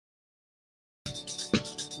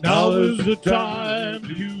Now is the time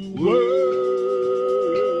to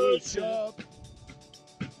worship.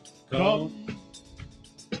 Come.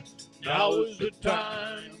 Now is the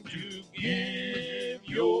time to give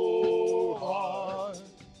your heart.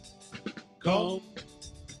 Come,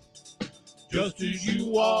 just as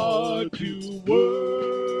you are to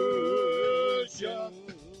worship.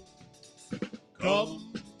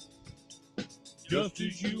 Come, just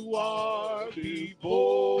as you are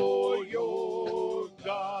before your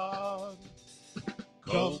God.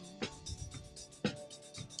 Come.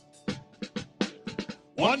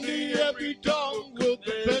 One day every tongue will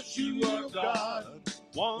confess you are God.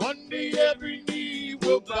 One day every knee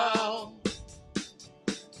will bow.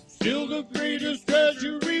 Still the greatest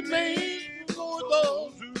treasure remains for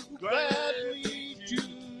those who gladly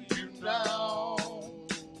choose you now.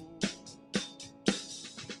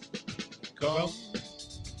 Come,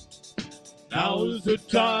 now is the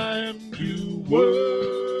time to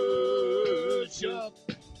worship.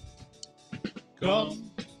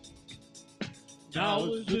 Come, now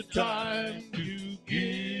is the time to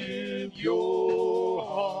give your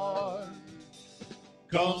heart.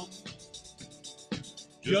 Come,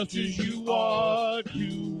 just as you are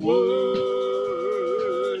to worship.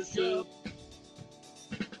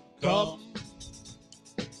 Come,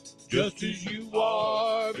 just as you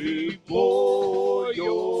are before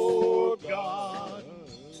your God.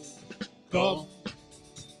 Come,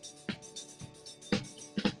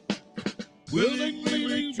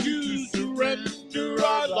 willingly to surrender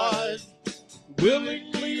our lives.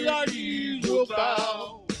 Willingly our knees will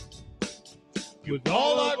bow. With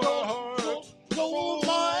all our heart, soul,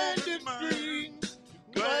 mind, and strength,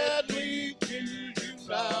 gladly choose you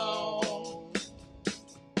now.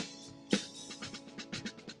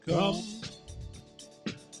 Come,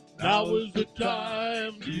 now is the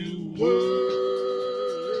time to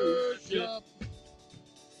worship.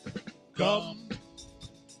 Come,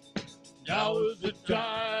 now is the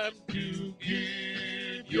time to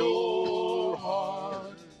give your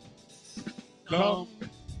heart. Come,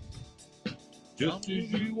 just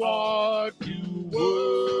as you are to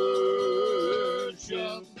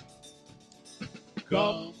worship.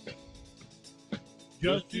 Come,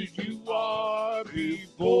 just as you are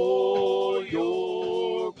before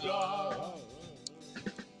your God.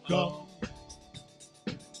 Come,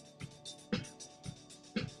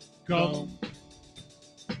 come,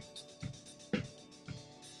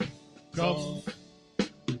 come.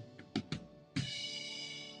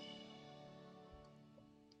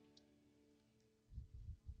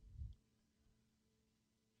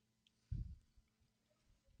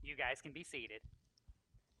 You guys can be seated.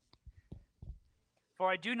 For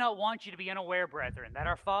I do not want you to be unaware, brethren, that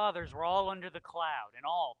our fathers were all under the cloud, and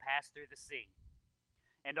all passed through the sea.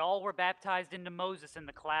 And all were baptized into Moses in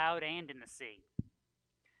the cloud and in the sea.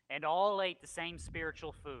 And all ate the same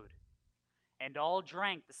spiritual food. And all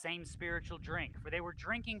drank the same spiritual drink, for they were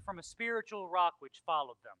drinking from a spiritual rock which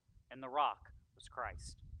followed them, and the rock was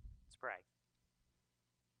Christ. Let's pray.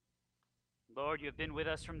 Lord, you have been with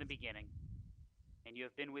us from the beginning, and you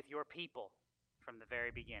have been with your people from the very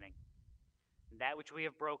beginning. And that which we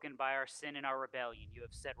have broken by our sin and our rebellion, you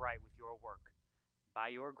have set right with your work. By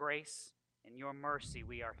your grace and your mercy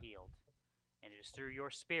we are healed. And it is through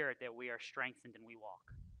your Spirit that we are strengthened and we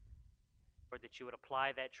walk. Lord, that you would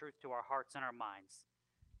apply that truth to our hearts and our minds,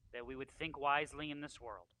 that we would think wisely in this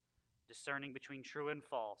world, discerning between true and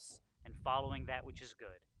false, and following that which is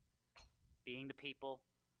good, being the people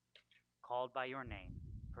called by your name,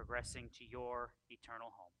 progressing to your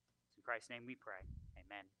eternal home. In Christ's name we pray.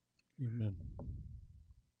 Amen. Amen.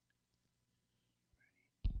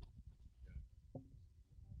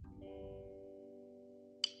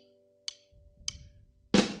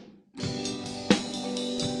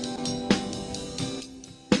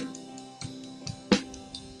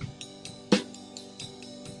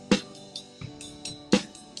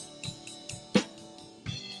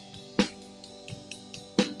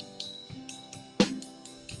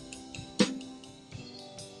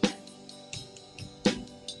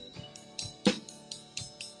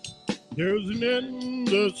 There's an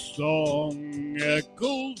endless song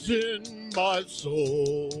echoes in my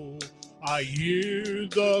soul. I hear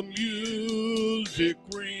the music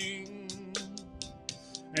ring,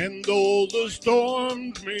 and though the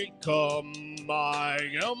storms may come, I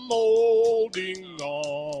am holding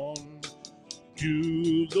on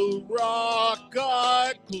to the rock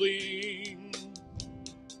I cling.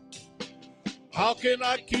 How can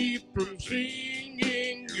I keep from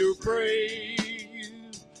singing your praise?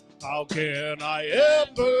 How can I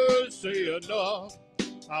ever say enough?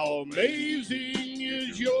 How amazing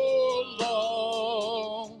is your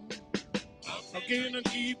love? How can I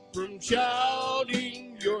keep from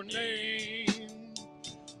shouting your name?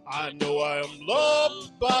 I know I am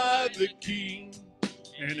loved by the King,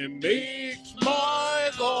 and it makes my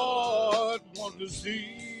heart want to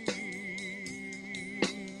sing.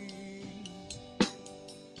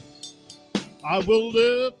 I will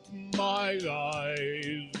lift my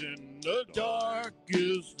eyes in the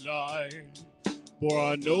darkest night, for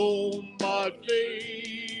I know my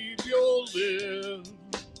Savior lives,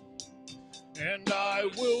 and I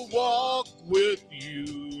will walk with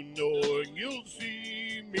you, knowing you'll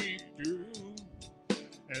see me through,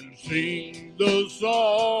 and sing the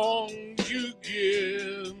songs you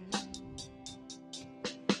give.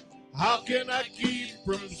 How can I keep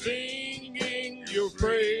from singing your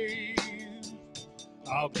praise?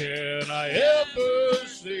 How can I ever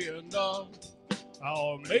say enough?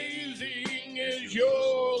 How amazing is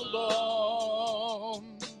your love?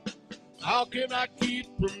 How can I keep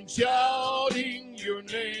from shouting your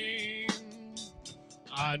name?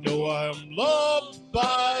 I know I'm loved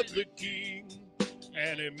by the King,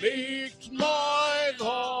 and it makes my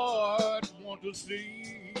heart want to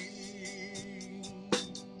sing.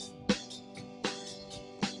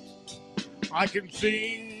 I can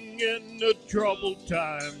sing in the troubled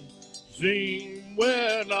time, sing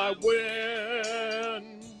when I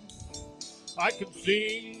win. I can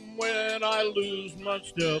sing when I lose my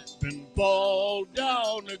step and fall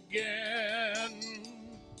down again.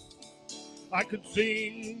 I can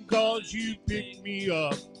sing 'cause you pick me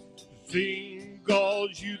up, sing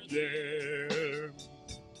 'cause you there.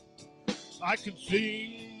 I can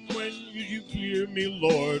sing when you hear me,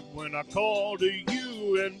 Lord, when I call to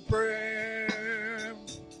you in prayer.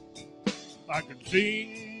 I can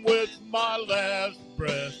sing with my last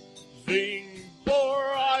breath, sing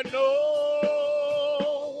for I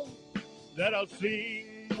know that I'll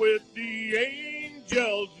sing with the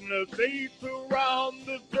angels and the saints around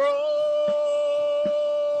the throne.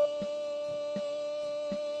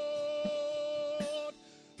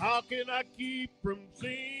 How can I keep from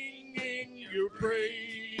singing your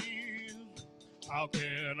praise? How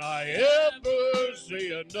can I ever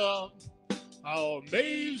say enough? How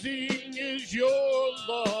amazing is your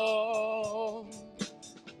love?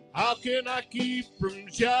 How can I keep from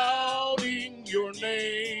shouting your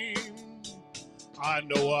name? I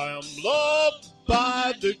know I am loved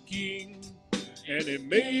by the King, and it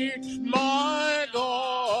makes my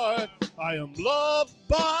heart. I am loved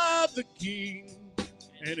by the King,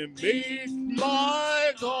 and it makes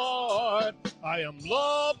my heart. I am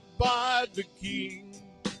loved by the King,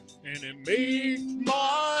 and it makes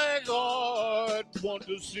my heart want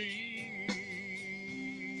to sing.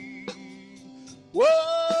 Whoa,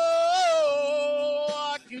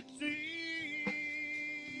 I can sing.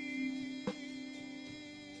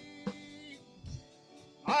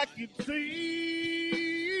 I can sing.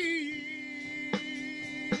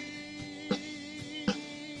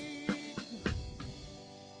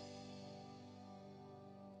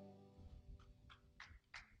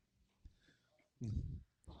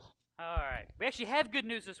 All right. We actually have good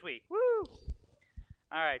news this week. Woo!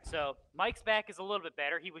 All right, so Mike's back is a little bit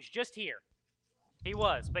better. He was just here. He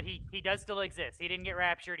was, but he does still exist. He didn't get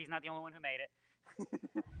raptured. He's not the only one who made it.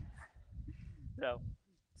 So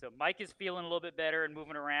Mike is feeling a little bit better and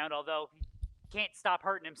moving around, although he can't stop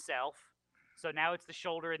hurting himself. So now it's the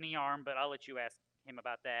shoulder and the arm, but I'll let you ask him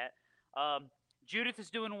about that. Judith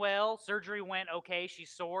is doing well. Surgery went okay.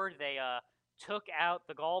 She's sore. They took out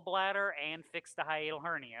the gallbladder and fixed the hiatal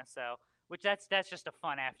hernia. So, which that's just a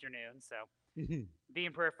fun afternoon. So, be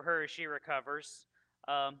in prayer for her as she recovers.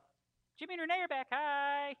 Jimmy and Renee are back.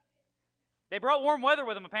 Hi. They brought warm weather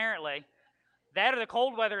with them apparently. That or the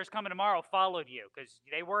cold weather is coming tomorrow followed you because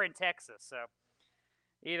they were in Texas. So,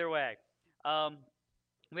 either way.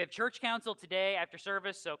 We have church council today after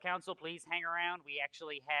service, so council, please hang around. We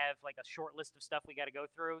actually have like a short list of stuff we got to go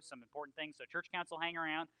through, some important things. So church council, hang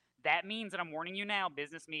around. That means that I'm warning you now,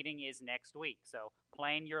 business meeting is next week. So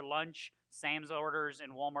plan your lunch, Sam's orders,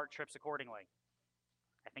 and Walmart trips accordingly.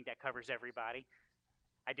 I think that covers everybody.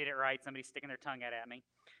 I did it right. Somebody's sticking their tongue out at me.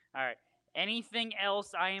 All right. Anything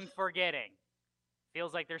else I am forgetting?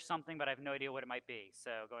 Feels like there's something, but I have no idea what it might be.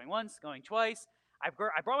 So going once, going twice. I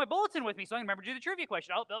brought my bulletin with me, so I can remember to do the trivia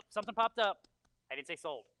question. Oh, something popped up. I didn't say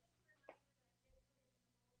sold.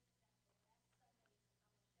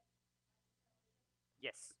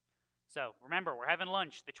 Yes. So remember, we're having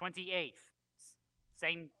lunch the 28th.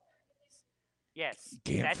 Same. Yes.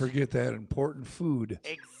 Can't forget that important food.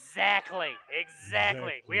 Exactly.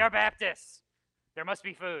 We are Baptists. There must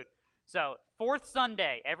be food. So, fourth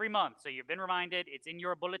Sunday every month. So you've been reminded. It's in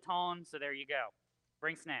your bulletin. So there you go.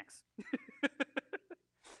 Bring snacks.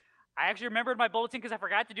 I actually remembered my bulletin because I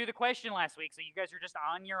forgot to do the question last week, so you guys are just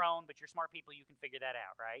on your own, but you're smart people. You can figure that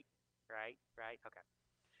out, right? Right? Okay.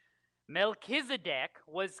 Melchizedek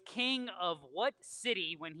was king of what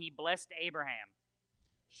city when he blessed Abraham?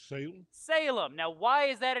 Salem? Salem. Now, why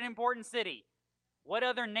is that an important city? What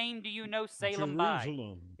other name do you know Salem by?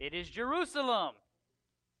 Jerusalem. It is Jerusalem.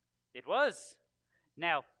 It was.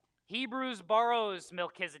 Now, Hebrews borrows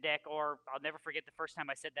Melchizedek, or I'll never forget the first time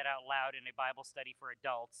I said that out loud in a Bible study for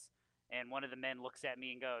adults, and one of the men looks at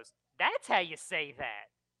me and goes, "That's how you say that."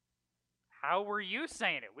 How were you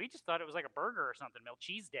saying it? We just thought it was like a burger or something,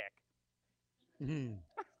 Melchizedek. Mhm.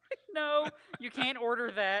 No, you can't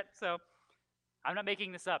order that. So I'm not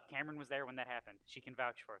making this up. Cameron was there when that happened. She can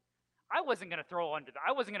vouch for it. I wasn't gonna throw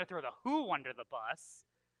the who under the bus.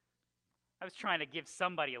 I was trying to give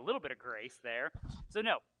somebody a little bit of grace there. So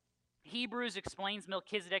no, Hebrews explains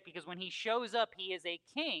Melchizedek because when he shows up, he is a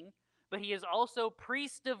king, but he is also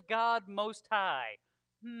priest of God Most High.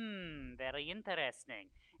 Very interesting.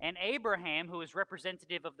 And Abraham, who is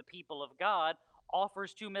representative of the people of God,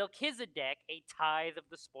 offers to Melchizedek a tithe of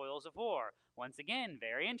the spoils of war. Once again,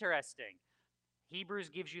 very interesting. Hebrews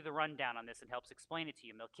gives you the rundown on this and helps explain it to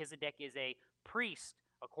you. Melchizedek is a priest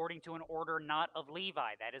according to an order not of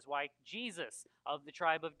Levi. That is why Jesus of the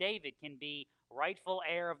tribe of David can be rightful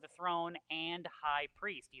heir of the throne and high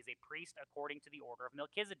priest. He is a priest according to the order of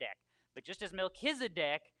Melchizedek. But just as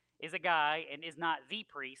Melchizedek is a guy and is not the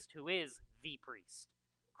priest, who is the priest?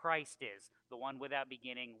 Christ is the one without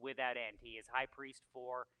beginning, without end. He is high priest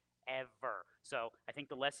forever. So I think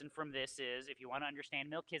the lesson from this is, if you want to understand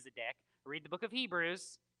Melchizedek, read the book of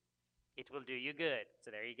Hebrews. It will do you good. So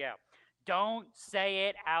there you go. Don't say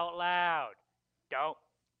it out loud. Don't.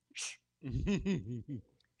 Shh.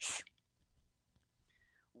 Shh.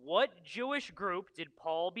 What Jewish group did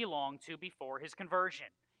Paul belong to before his conversion?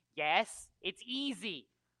 Yes, it's easy.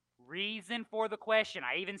 Reason for the question.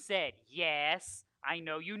 I even said, yes, I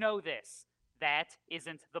know you know this. That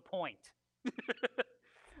isn't the point.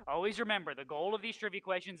 Always remember, the goal of these trivia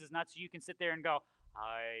questions is not so you can sit there and go,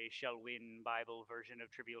 I shall win Bible version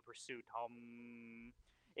of Trivial Pursuit.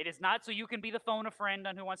 It is not so you can be the phone a friend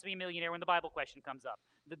on Who Wants to Be a Millionaire when the Bible question comes up.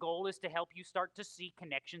 The goal is to help you start to see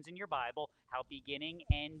connections in your Bible, how beginning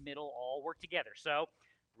and middle all work together. So,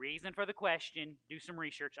 reason for the question, do some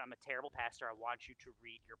research. I'm a terrible pastor. I want you to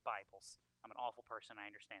read your Bibles. I'm an awful person. I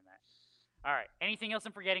understand that. All right. Anything else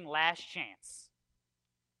I'm forgetting? Last chance.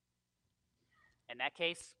 In that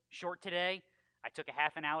case, short today. I took a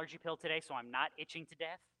half an allergy pill today, so I'm not itching to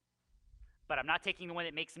death. But I'm not taking the one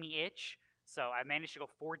that makes me itch. So I managed to go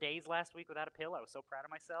 4 days last week without a pill. I was so proud of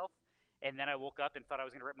myself. And then I woke up and thought I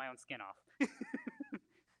was going to rip my own skin off.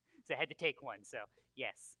 So I had to take one. So,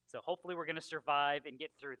 yes. So hopefully we're going to survive and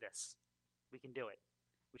get through this. We can do it.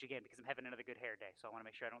 Which, again, because I'm having another good hair day, so I want to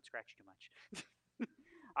make sure I don't scratch too much.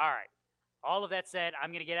 All right. All of that said, I'm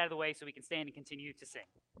going to get out of the way so we can stand and continue to sing.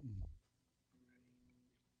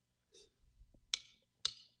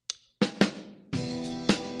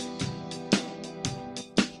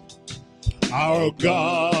 Our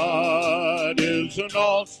God is an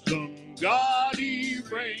awesome God. He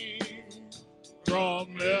reigns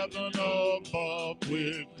from heaven above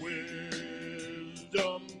with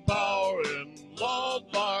wisdom, power, and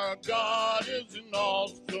love. Our God is an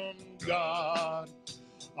awesome God.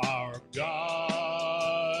 Our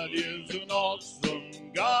God is an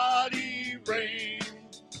awesome God. He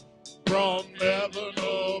reigns from heaven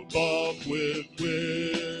above with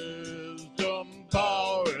wisdom,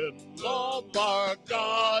 power, and love. Our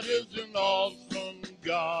God is an awesome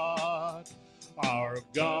God. Our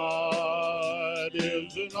God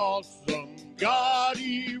is an awesome God.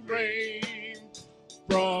 He reigns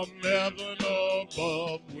from heaven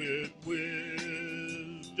above with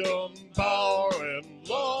wisdom, power, and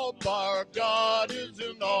love. Our God is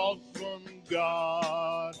an awesome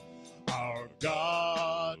God. Our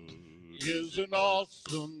God is an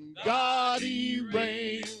awesome God. He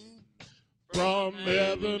reigns from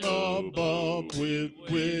heaven above with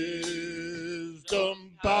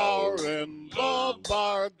wisdom, power, and love.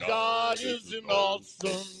 Our God is an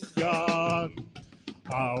awesome God.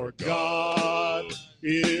 Our God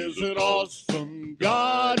is an awesome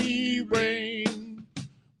God. He reigns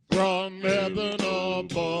from heaven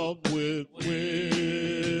above with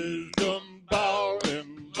wisdom, power,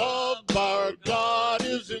 and love. Our God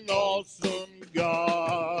is an awesome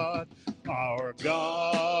God. Our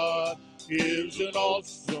God is an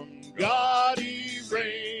awesome God. He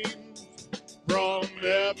reigns from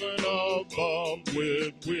heaven above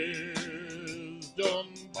with wisdom,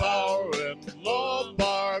 power, and love.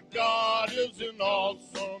 Our God is an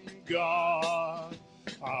awesome God.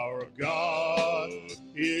 Our God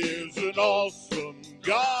is is an awesome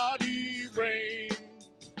God. He reigns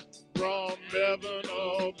from heaven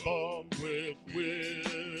above with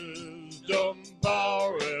wisdom,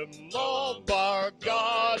 power, and love. Our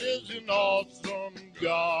God is an awesome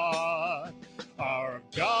God. Our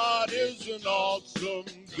God is an awesome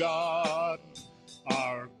God.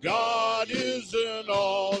 Our God is an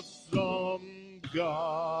awesome God.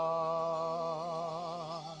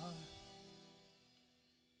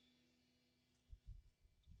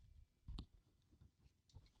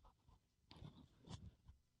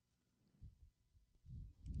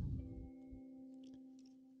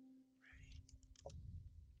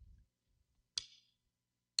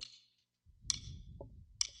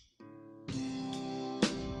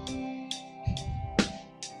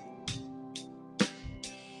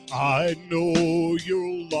 I know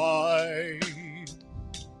your life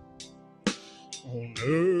on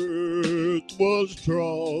earth was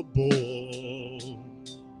trouble,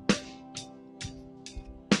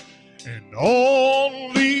 and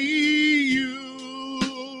only you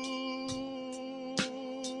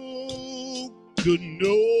could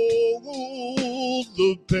know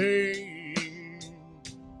the pain.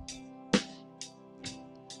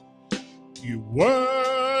 You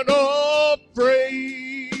weren't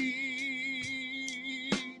afraid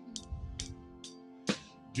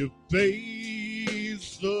to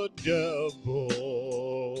face the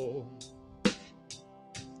devil.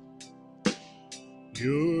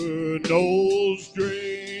 You're no stranger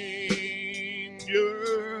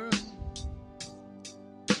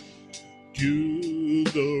to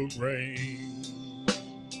the rain.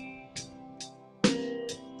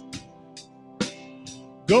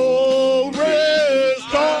 Go rest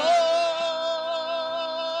high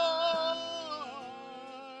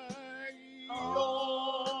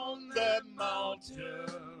on that mountain.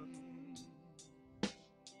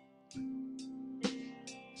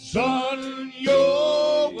 Son,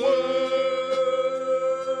 your work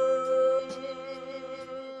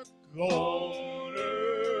on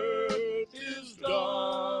earth is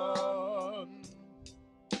done.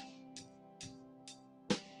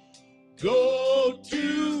 Go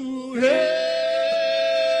to heaven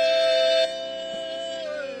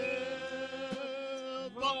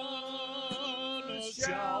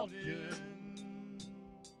shouting,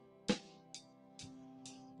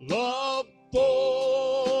 love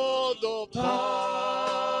for the Father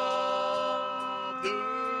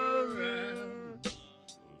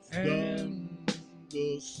and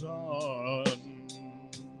the Son.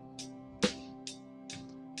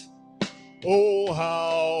 Oh,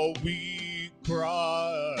 how we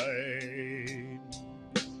cried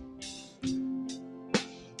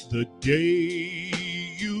the day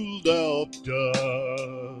you left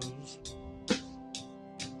us.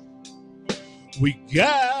 We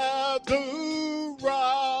gather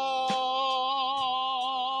round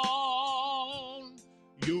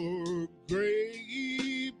your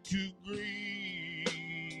grave to grieve.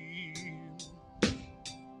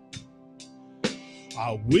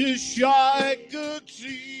 I wish I could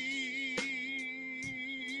see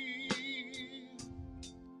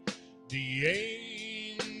the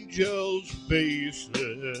angels'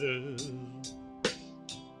 faces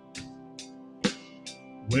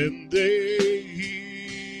when they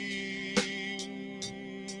hear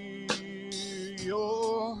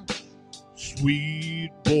your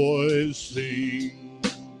sweet voice sing.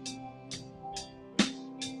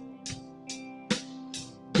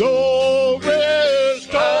 Go rest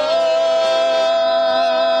high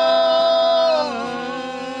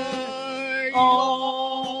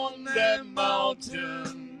on that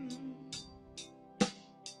mountain.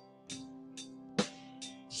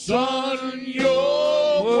 Son,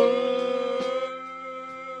 your work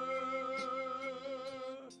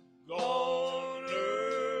on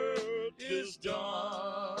earth is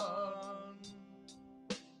done.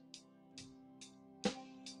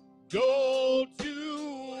 Go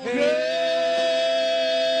to heaven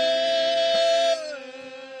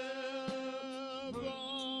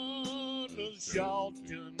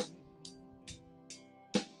shouting,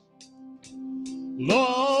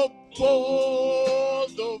 love for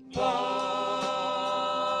the Father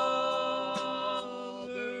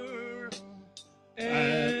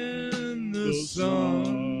and the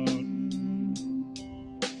Son.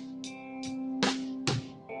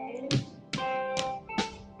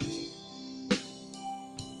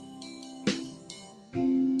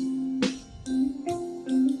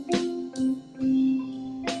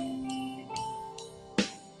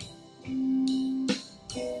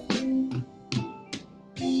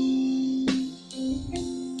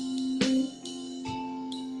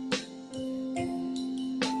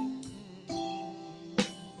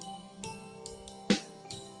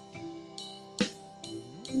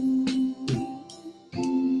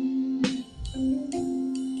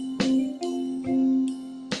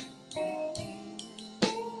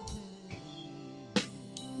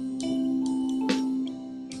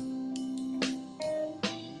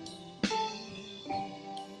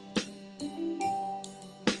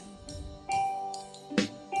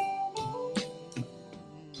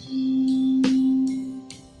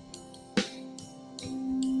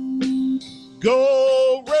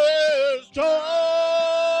 Go rest high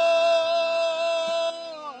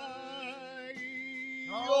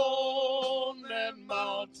on that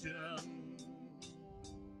mountain.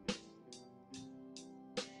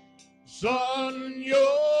 Son, your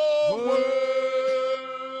work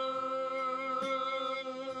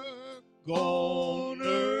on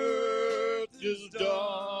earth is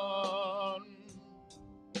done.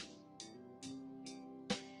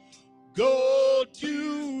 Go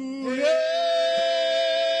to heaven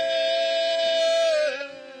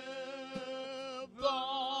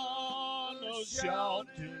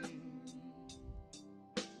a-shouting,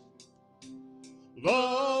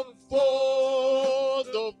 love for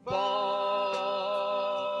the Father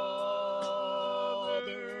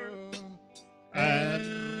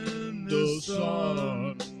and the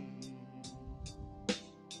Son.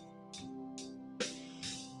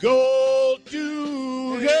 Go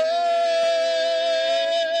to heaven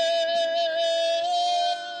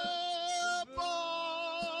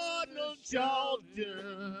a-shouting,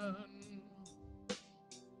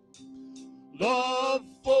 love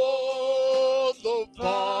for the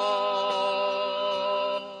Father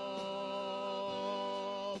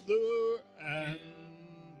and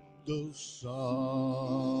the Son.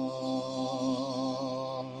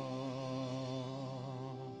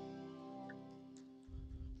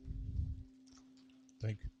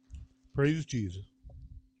 Thank you. Praise Jesus.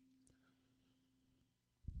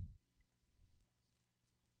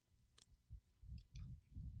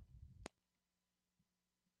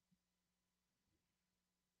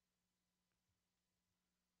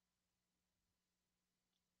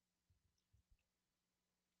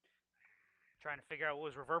 Trying to figure out what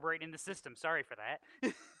was reverberating in the system. Sorry for that.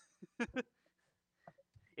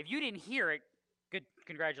 If you didn't hear it, good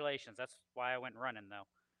congratulations. That's why I went running though.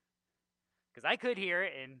 Because I could hear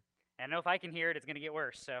it, and I know if I can hear it, it's going to get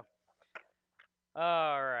worse. So,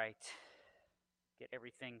 all right. Get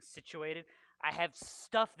everything situated. I have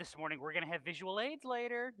stuff this morning. We're going to have visual aids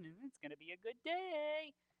later. It's going to be a good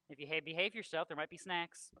day. If you behave yourself, there might be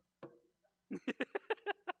snacks.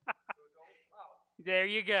 There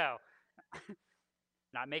you go.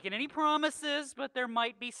 Not making any promises, but there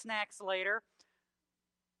might be snacks later.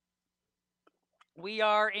 We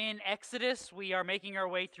are in Exodus. We are making our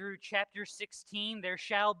way through chapter 16. There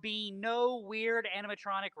shall be no weird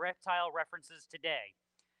animatronic reptile references today.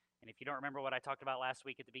 And if you don't remember what I talked about last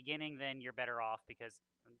week at the beginning, then you're better off because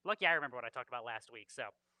lucky I remember what I talked about last week. So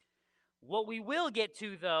what we will get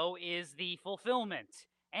to, though, is the fulfillment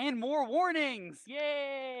and more warnings.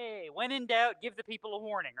 Yay! When in doubt, give the people a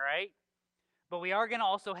warning, right? But we are going to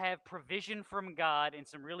also have provision from God and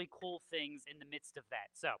some really cool things in the midst of that.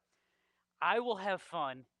 So I will have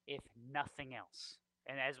fun if nothing else.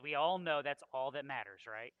 And as we all know, that's all that matters,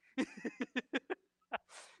 right?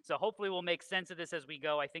 So hopefully we'll make sense of this as we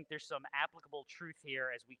go. I think there's some applicable truth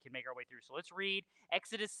here as we can make our way through. So let's read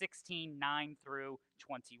Exodus 16, 9 through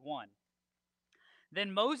 21.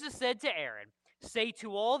 Then Moses said to Aaron, "Say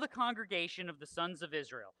to all the congregation of the sons of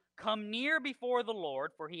Israel, 'Come near before the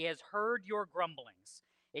Lord, for he has heard your grumblings.'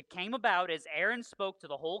 It came about as Aaron spoke to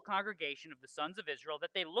the whole congregation of the sons of Israel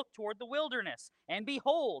that they looked toward the wilderness, and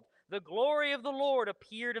behold, the glory of the Lord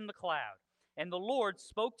appeared in the cloud. And the Lord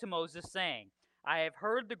spoke to Moses, saying, 'I have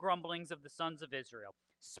heard the grumblings of the sons of Israel.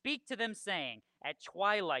 Speak to them, saying, At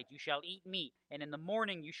twilight you shall eat meat, and in the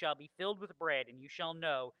morning you shall be filled with bread, and you shall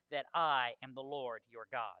know that I am the Lord your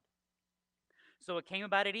God.' So it came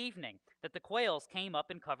about at evening that the quails came up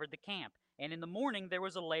and covered the camp, and in the morning there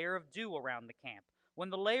was a layer of dew around the camp. When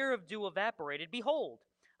the layer of dew evaporated, behold,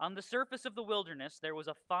 on the surface of the wilderness there was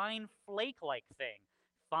a fine flake-like thing,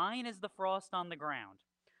 fine as the frost on the ground.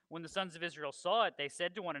 When the sons of Israel saw it, they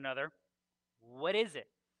said to one another, 'What is it?'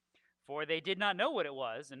 For they did not know what it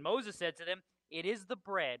was. And Moses said to them, 'It is the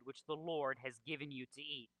bread which the Lord has given you to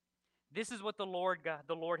eat. This is what the Lord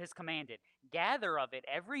has commanded. Gather of it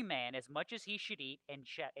every man as much as he should eat, and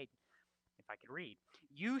if I could read,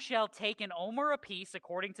 you shall take an omer apiece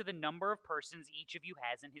according to the number of persons each of you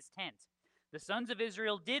has in his tent.' The sons of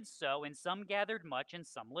Israel did so, and some gathered much and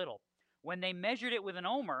some little. When they measured it with an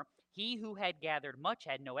omer, he who had gathered much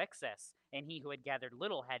had no excess, and he who had gathered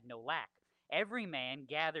little had no lack. Every man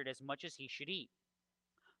gathered as much as he should eat.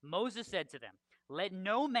 Moses said to them, 'Let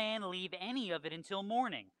no man leave any of it until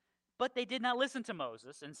morning.' But they did not listen to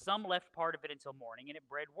Moses, and some left part of it until morning, and it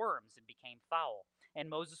bred worms and became foul. And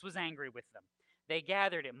Moses was angry with them. They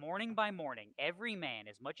gathered it morning by morning, every man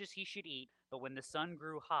as much as he should eat, but when the sun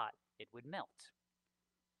grew hot, it would melt."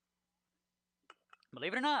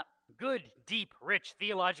 Believe it or not, good, deep, rich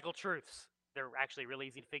theological truths. They're actually really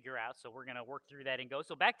easy to figure out, so we're going to work through that and go.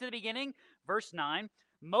 So back to the beginning, verse 9.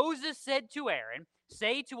 Moses said to Aaron,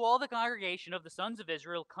 say to all the congregation of the sons of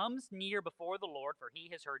Israel, comes near before the Lord, for he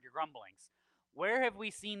has heard your grumblings. Where have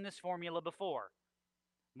we seen this formula before?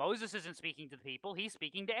 Moses isn't speaking to the people, he's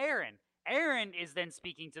speaking to Aaron. Aaron is then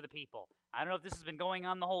speaking to the people. I don't know if this has been going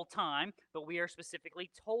on the whole time, but we are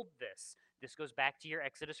specifically told this. This goes back to your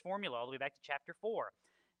Exodus formula, all the way back to chapter 4.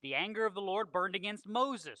 The anger of the Lord burned against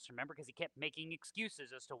Moses, remember, because he kept making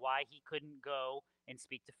excuses as to why he couldn't go and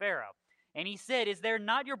speak to Pharaoh. And he said, is there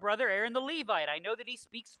not your brother Aaron the Levite? I know that he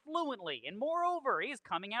speaks fluently, and moreover, he is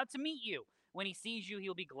coming out to meet you. When he sees you,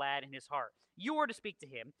 he'll be glad in his heart. You are to speak to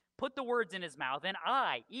him, put the words in his mouth, and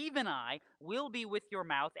I, even I, will be with your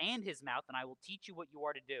mouth and his mouth, and I will teach you what you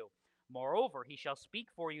are to do. Moreover, he shall speak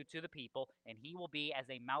for you to the people, and he will be as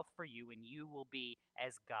a mouth for you, and you will be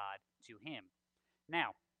as God to him.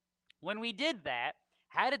 Now, when we did that,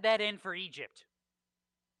 how did that end for Egypt?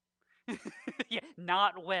 Yeah,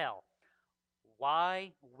 not well.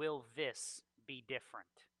 Why will this be different?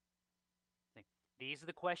 These are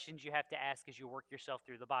the questions you have to ask as you work yourself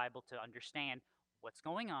through the Bible to understand what's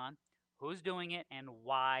going on, who's doing it, and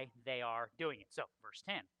why they are doing it. So, verse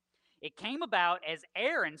 10. It came about as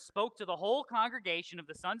Aaron spoke to the whole congregation of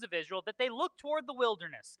the sons of Israel that they looked toward the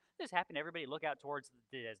wilderness. This happened, everybody look out towards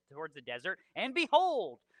the desert, and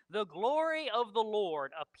behold, the glory of the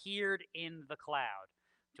Lord appeared in the cloud.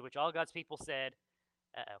 To which all God's people said,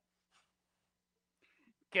 uh-oh.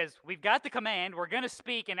 Because we've got the command, we're going to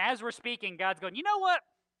speak, and as we're speaking, God's going, you know what?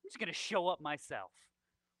 I'm just going to show up myself.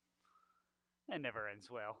 That never ends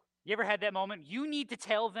well. You ever had that moment? You need to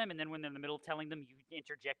tell them, and then when they're in the middle of telling them, you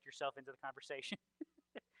interject yourself into the conversation.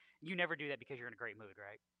 You never do that because you're in a great mood,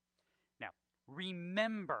 right? Now,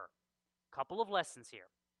 remember, a couple of lessons here.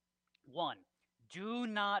 One, do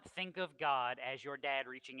not think of God as your dad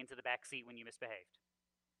reaching into the back seat when you misbehaved.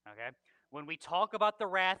 Okay? When we talk about the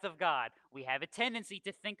wrath of God, we have a tendency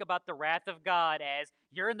to think about the wrath of God as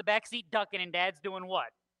you're in the back seat ducking and dad's doing what?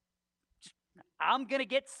 I'm going to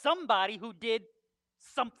get somebody who did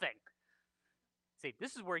something. See,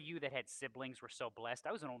 this is where you that had siblings were so blessed.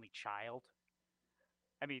 I was an only child.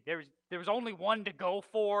 I mean, there was only one to go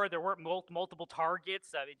for. There weren't multiple targets.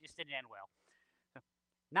 It just didn't end well.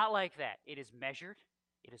 Not like that. It is measured,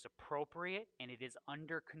 it is appropriate, and it is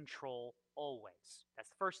under control always. That's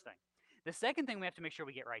the first thing. The second thing we have to make sure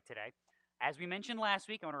we get right today, as we mentioned last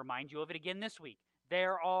week, I want to remind you of it again this week.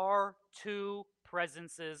 There are two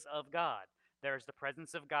presences of God. There's the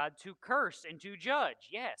presence of God to curse and to judge,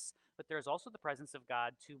 yes, but there's also the presence of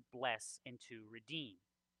God to bless and to redeem.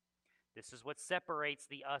 This is what separates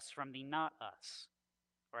the us from the not us,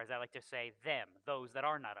 or as I like to say, them, those that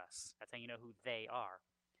are not us. That's how you know who they are.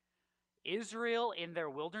 Israel in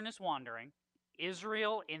their wilderness wandering,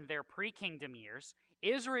 Israel in their pre-kingdom years,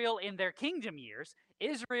 Israel in their kingdom years,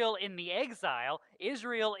 Israel in the exile,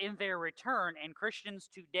 Israel in their return, and Christians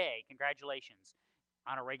today, congratulations,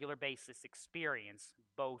 on a regular basis experience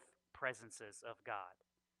both presences of God.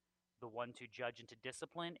 The one to judge and to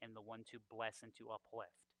discipline, and the one to bless and to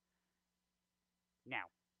uplift. Now,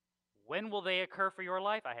 when will they occur for your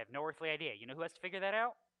life? I have no earthly idea. You know who has to figure that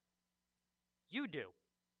out? You do.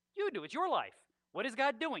 You do. It's your life. What is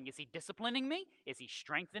God doing? Is he disciplining me? Is he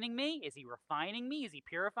strengthening me? Is he refining me? Is he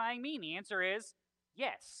purifying me? And the answer is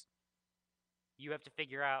yes. You have to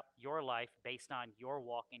figure out your life based on your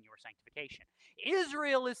walk in your sanctification.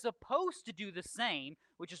 Israel is supposed to do the same,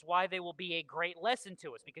 which is why they will be a great lesson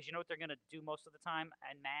to us, because you know what they're going to do most of the time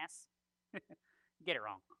en masse? Get it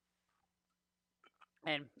wrong.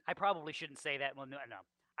 And I probably shouldn't say that. Well, no.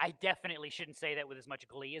 I definitely shouldn't say that with as much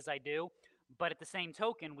glee as I do. But at the same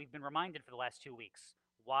token, we've been reminded for the last 2 weeks,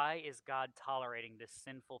 why is God tolerating this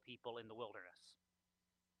sinful people in the wilderness?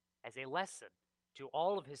 As a lesson to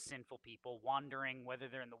all of his sinful people wandering, whether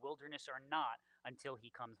they're in the wilderness or not, until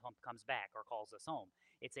he comes back or calls us home.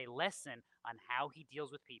 It's a lesson on how he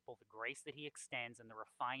deals with people, the grace that he extends, and the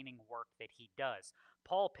refining work that he does.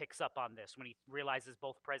 Paul picks up on this when he realizes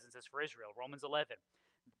both presences for Israel. Romans 11.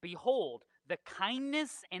 Behold, the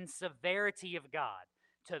kindness and severity of God.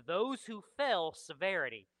 To those who fell,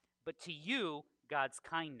 severity, but to you, God's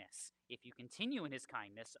kindness. If you continue in his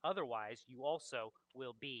kindness, otherwise you also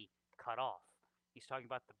will be cut off. He's talking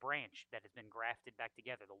about the branch that has been grafted back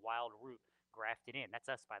together, the wild root grafted in. That's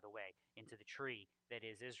us, by the way, into the tree that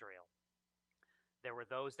is Israel. There were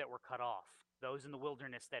those that were cut off, those in the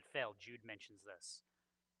wilderness that fell. Jude mentions this.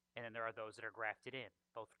 And then there are those that are grafted in,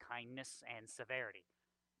 both kindness and severity.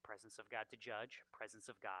 Presence of God to judge, presence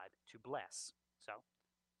of God to bless. So,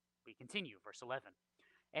 we continue, verse 11.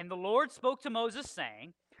 And the Lord spoke to Moses,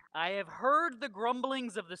 saying, I have heard the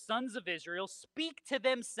grumblings of the sons of Israel. Speak to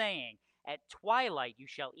them, saying, at twilight you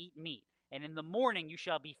shall eat meat, And in the morning you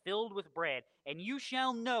shall be filled with bread, and you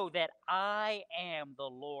shall know that I am the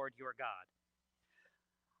Lord your God.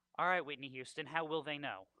 All right, Whitney Houston, how will they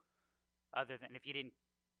know? Other than if you didn't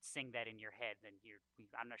sing that in your head, then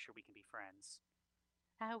I'm not sure we can be friends.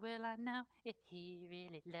 How will I know if he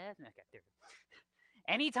really loves me? Okay, there.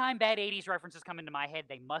 Anytime bad 80s references come into my head,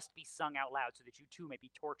 they must be sung out loud so that you too may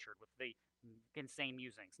be tortured with the insane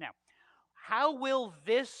musings. Now, how will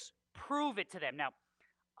this prove it to them? Now,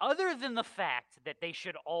 other than the fact that they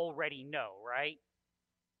should already know, right?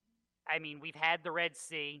 I mean, we've had the Red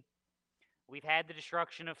Sea, we've had the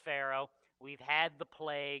destruction of Pharaoh, we've had the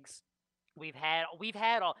plagues, we've had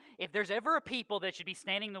all. If there's ever a people that should be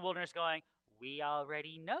standing in the wilderness going, we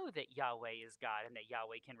already know that Yahweh is God and that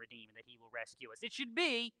Yahweh can redeem and that he will rescue us, it should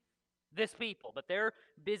be this people. But they're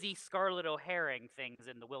busy Scarlett O'Haraing things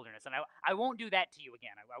in the wilderness. And I won't do that to you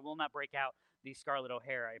again. I will not break out the Scarlett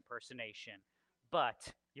O'Hara impersonation.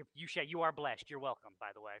 But you are blessed. You're welcome, by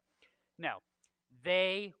the way. No.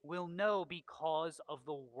 They will know because of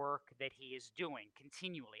the work that he is doing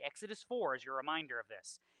continually. Exodus 4 is your reminder of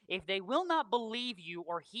this. If they will not believe you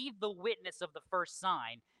or heed the witness of the first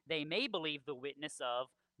sign, they may believe the witness of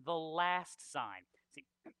the last sign. See,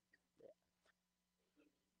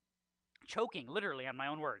 choking literally on my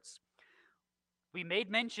own words. We made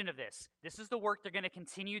mention of this. This is the work they're going to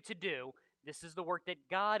continue to do. This is the work that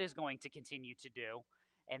God is going to continue to do.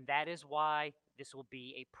 And that is why this will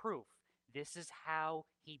be a proof. This is how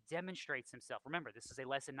he demonstrates himself. Remember, this is a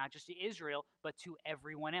lesson not just to Israel, but to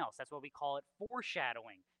everyone else. That's why we call it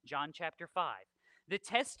foreshadowing. John chapter 5. The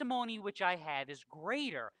testimony which I have is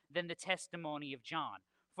greater than the testimony of John.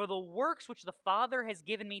 For the works which the Father has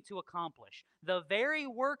given me to accomplish, the very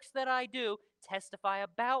works that I do, testify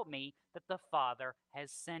about me that the Father has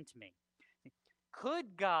sent me.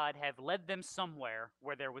 Could God have led them somewhere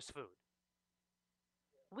where there was food?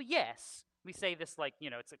 Well, yes. We say this like,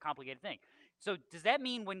 it's a complicated thing. So does that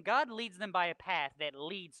mean when God leads them by a path that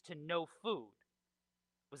leads to no food,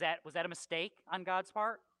 was that a mistake on God's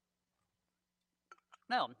part?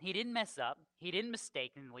 No, he didn't mess up. He didn't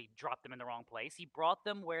mistakenly drop them in the wrong place. He brought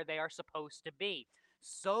them where they are supposed to be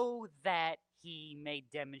so that he may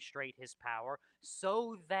demonstrate his power,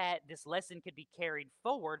 so that this lesson could be carried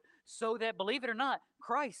forward, so that, believe it or not,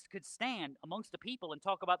 Christ could stand amongst the people and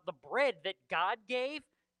talk about the bread that God gave.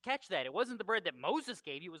 Catch that. It wasn't the bread that Moses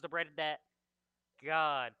gave you. It was the bread that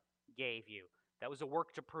God gave you. That was a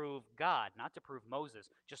work to prove God, not to prove Moses.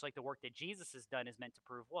 Just like the work that Jesus has done is meant to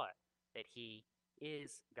prove what? That he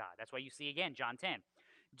is God. That's why you see again, John 10.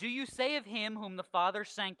 Do you say of him whom the Father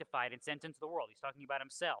sanctified and sent into the world? He's talking about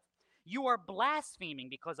himself. You are blaspheming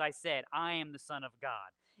because I said, I am the Son of God.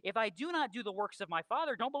 If I do not do the works of my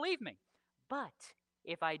Father, don't believe me. But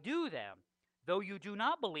if I do them, though you do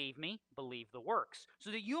not believe me, believe the works,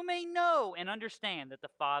 so that you may know and understand that the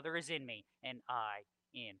Father is in me, and I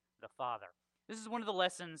in the Father. This is one of the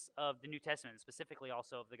lessons of the New Testament, specifically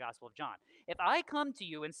also of the Gospel of John. If I come to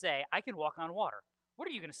you and say, I can walk on water, what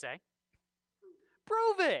are you going to say?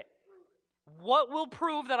 Prove it. What will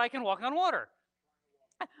prove that I can walk on water?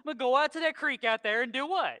 I'm going to go out to that creek out there and do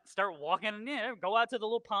what? Start walking, go out to the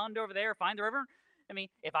little pond over there, find the river. I mean,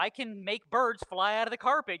 if I can make birds fly out of the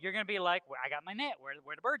carpet, you're going to be like, well, I got my net.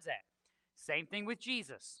 Where the birds at? Same thing with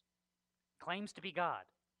Jesus. Claims to be God.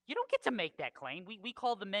 You don't get to make that claim. We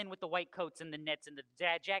call the men with the white coats and the nets and the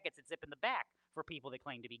jackets that zip in the back for people that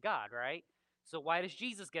claim to be God, right? So why does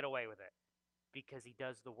Jesus get away with it? Because he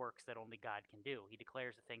does the works that only God can do. He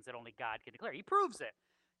declares the things that only God can declare. He proves it.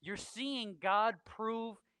 You're seeing God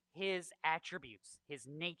prove his attributes, his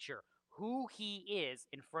nature, who he is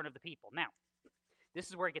in front of the people. Now, this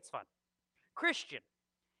is where it gets fun. Christian,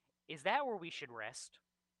 is that where we should rest?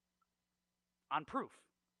 On proof.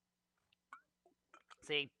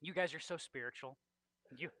 See, you guys are so spiritual.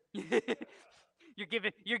 You're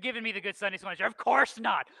giving me the good Sunday school answer. Of course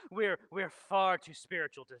not. We're far too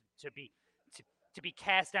spiritual to be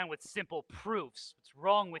cast down with simple proofs. What's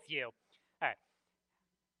wrong with you? All right.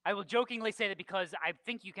 I will jokingly say that because I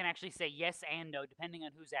think you can actually say yes and no depending on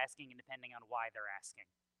who's asking and depending on why they're asking.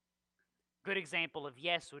 Good example of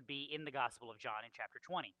yes would be in the Gospel of John in chapter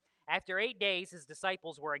 20. After 8 days, his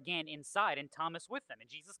disciples were again inside and Thomas with them. And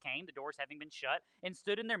Jesus came, the doors having been shut, and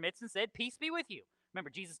stood in their midst and said, peace be with you. Remember,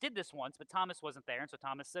 Jesus did this once, but Thomas wasn't there. And so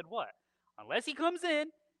Thomas said what? Unless he comes in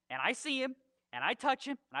and I see him and I touch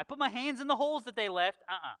him and I put my hands in the holes that they left,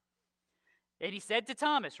 And he said to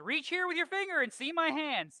Thomas, reach here with your finger and see my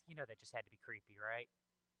hands. You know that just had to be creepy, right?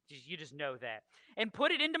 You just know that. And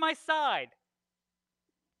put it into my side.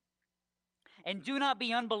 And do not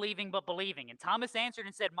be unbelieving, but believing. And Thomas answered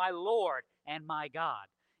and said, my Lord and my God.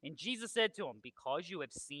 And Jesus said to him, because you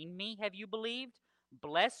have seen me, have you believed?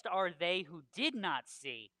 Blessed are they who did not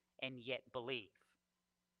see and yet believe.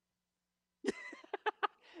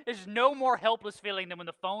 There's no more helpless feeling than when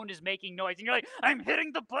the phone is making noise and you're like, I'm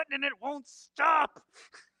hitting the button and it won't stop.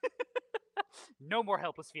 No more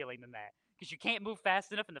helpless feeling than that, because you can't move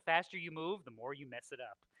fast enough, and the faster you move, the more you mess it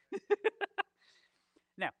up.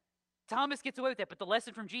 Now, Thomas gets away with that, but the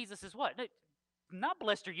lesson from Jesus is what? Not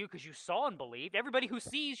blessed are you because you saw and believed. Everybody who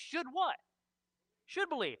sees should what? Should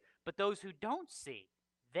believe. But those who don't see,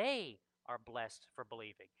 they are blessed for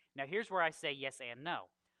believing. Now, here's where I say yes and no.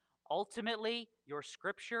 Ultimately, your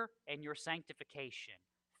scripture and your sanctification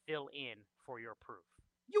fill in for your proof.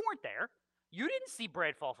 You weren't there. You didn't see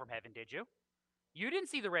bread fall from heaven, did you? You didn't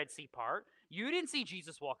see the Red Sea part. You didn't see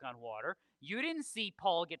Jesus walk on water. You didn't see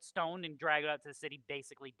Paul get stoned and dragged out to the city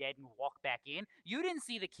basically dead and walk back in. You didn't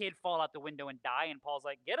see the kid fall out the window and die and Paul's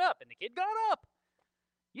like, get up, and the kid got up.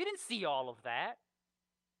 You didn't see all of that.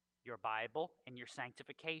 Your Bible and your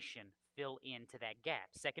sanctification fill into that gap.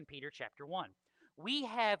 2 Peter chapter 1. We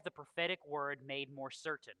have the prophetic word made more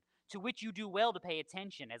certain, to which you do well to pay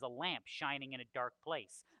attention as a lamp shining in a dark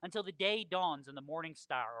place, until the day dawns and the morning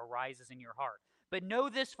star arises in your heart. But know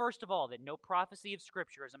this first of all, that no prophecy of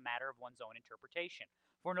Scripture is a matter of one's own interpretation.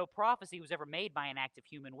 For no prophecy was ever made by an act of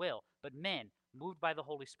human will, but men, moved by the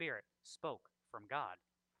Holy Spirit, spoke from God.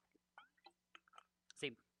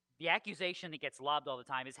 See, the accusation that gets lobbed all the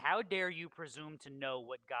time is, how dare you presume to know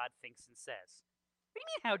what God thinks and says? What do you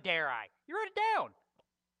mean, how dare I? You wrote it down.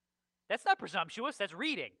 That's not presumptuous, that's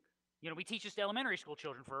reading. You know, we teach this to elementary school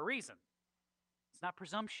children for a reason. It's not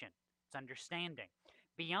presumption, it's understanding.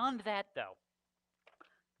 Beyond that, though,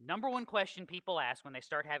 number one question people ask when they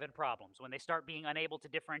start having problems, when they start being unable to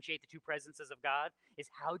differentiate the two presences of God, is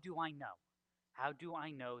how do I know? How do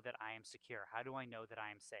I know that I am secure? How do I know that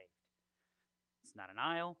I am saved? It's not an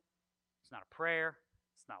aisle. It's not a prayer.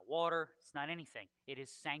 It's not water. It's not anything. It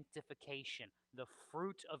is sanctification. The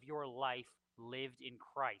fruit of your life lived in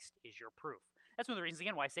Christ is your proof. That's one of the reasons,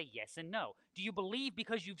 again, why I say yes and no. Do you believe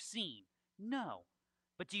because you've seen? No.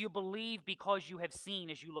 But do you believe because you have seen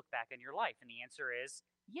as you look back on your life? And the answer is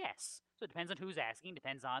yes. So it depends on who's asking,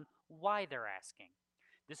 depends on why they're asking.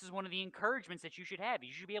 This is one of the encouragements that you should have.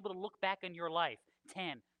 You should be able to look back on your life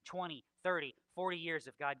 10, 20, 30, 40 years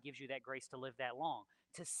if God gives you that grace to live that long,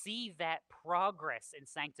 to see that progress in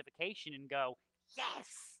sanctification and go,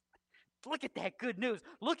 yes, look at that good news.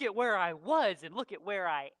 Look at where I was and look at where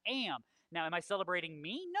I am. Now, am I celebrating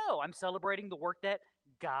me? No, I'm celebrating the work that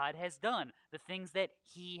God has done, the things that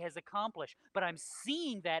He has accomplished. But I'm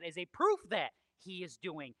seeing that as a proof that He is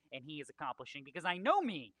doing and He is accomplishing, because I know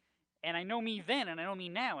me, and I know me then, and I know me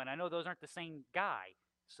now, and I know those aren't the same guy.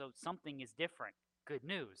 So something is different. Good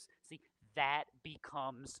news. See, that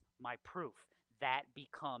becomes my proof. That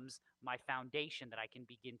becomes my foundation that I can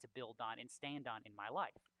begin to build on and stand on in my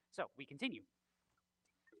life. So we continue.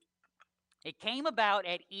 It came about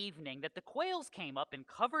at evening that the quails came up and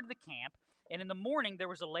covered the camp, and in the morning there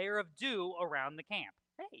was a layer of dew around the camp.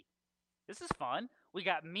 Hey, this is fun. We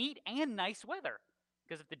got meat and nice weather.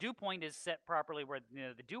 Because if the dew point is set properly where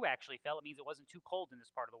the dew actually fell, it means it wasn't too cold in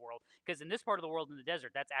this part of the world. Because in this part of the world, in the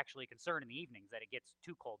desert, that's actually a concern in the evenings, that it gets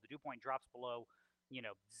too cold. The dew point drops below,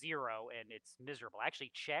 0, and it's miserable. I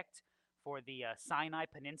actually checked for the Sinai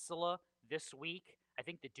Peninsula this week. I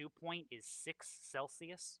think the dew point is 6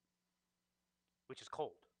 Celsius, which is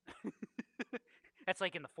cold. That's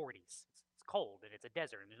like in the 40s. It's cold, and it's a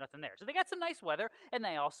desert, and there's nothing there. So they got some nice weather, and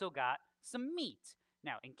they also got some meat.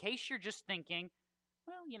 Now, in case you're just thinking,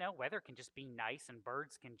 well, weather can just be nice and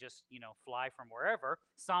birds can just, fly from wherever.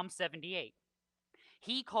 Psalm 78.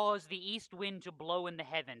 He caused the east wind to blow in the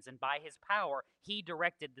heavens, and by his power he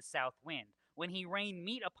directed the south wind. When he rained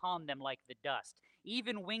meat upon them like the dust,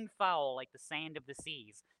 even winged fowl like the sand of the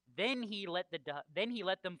seas. Then he let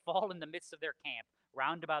them fall in the midst of their camp,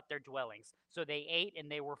 round about their dwellings. So they ate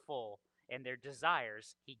and they were full, and their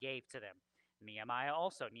desires he gave to them.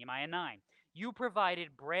 Nehemiah 9. You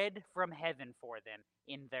provided bread from heaven for them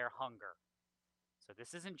in their hunger. So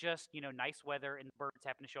this isn't just, nice weather and the birds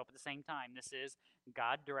happen to show up at the same time. This is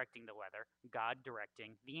God directing the weather, God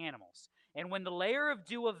directing the animals. And when the layer of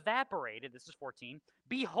dew evaporated, this is 14,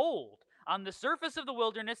 behold, on the surface of the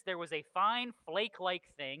wilderness there was a fine flake-like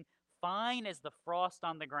thing, fine as the frost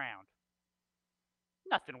on the ground.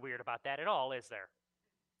 Nothing weird about that at all, is there?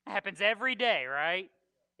 It happens every day, right?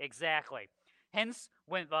 Exactly. Hence,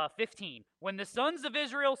 when 15, when the sons of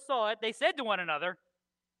Israel saw it, they said to one another,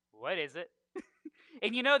 what is it?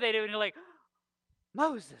 And they do, and you're like,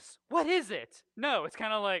 Moses, what is it? No, it's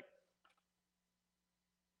kind of like,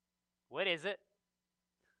 what is it?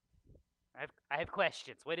 I have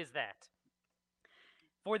questions. What is that?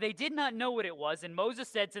 For they did not know what it was, and Moses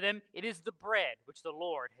said to them, It is the bread which the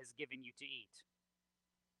Lord has given you to eat.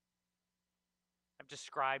 I've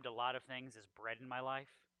described a lot of things as bread in my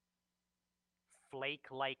life.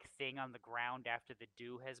 Flake-like thing on the ground after the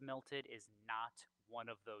dew has melted is not one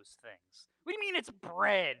of those things. What do you mean it's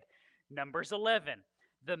bread? Numbers 11.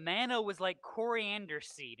 The manna was like coriander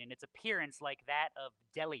seed in its appearance like that of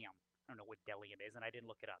bdellium. I don't know what bdellium is, and I didn't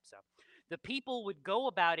look it up. So the people would go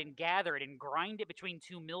about and gather it and grind it between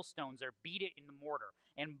two millstones or beat it in the mortar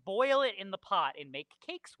and boil it in the pot and make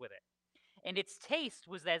cakes with it. And its taste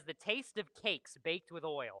was as the taste of cakes baked with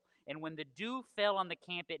oil. And when the dew fell on the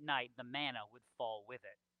camp at night, the manna would fall with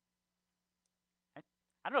it.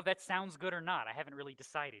 I don't know if that sounds good or not. I haven't really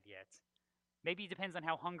decided yet. Maybe it depends on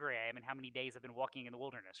how hungry I am and how many days I've been walking in the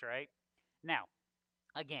wilderness, right? Now,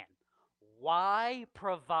 again, why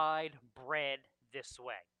provide bread this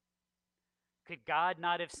way? Could God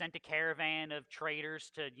not have sent a caravan of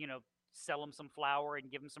traders to, sell them some flour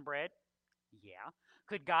and give them some bread? Yeah.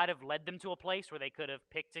 Could God have led them to a place where they could have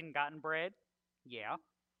picked and gotten bread? Yeah.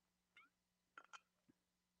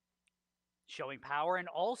 Showing power. And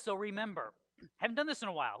also remember, haven't done this in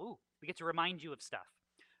a while. Ooh, we get to remind you of stuff.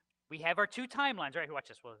 We have our two timelines, right? Watch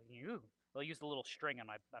this. Well, I'll use the little string on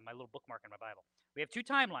my little bookmark in my Bible. We have two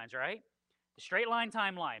timelines, right? The straight line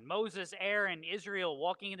timeline, Moses, Aaron, Israel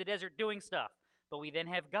walking in the desert doing stuff. But we then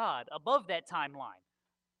have God above that timeline,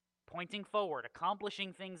 pointing forward,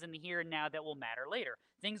 accomplishing things in the here and now that will matter later.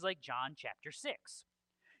 Things like John chapter 6.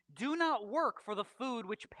 Do not work for the food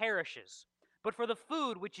which perishes, but for the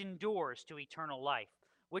food which endures to eternal life,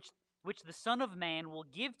 which the Son of Man will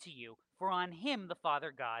give to you, for on him the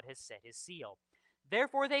Father God has set his seal.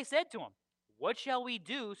 Therefore they said to him, What shall we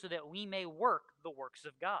do so that we may work the works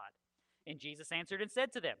of God? And Jesus answered and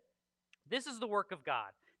said to them, This is the work of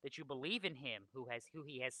God, that you believe in him who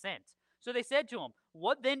he has sent. So they said to him,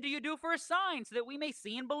 What then do you do for a sign, so that we may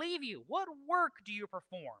see and believe you? What work do you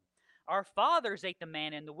perform? Our fathers ate the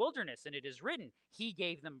manna in the wilderness, and it is written, He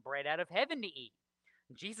gave them bread out of heaven to eat.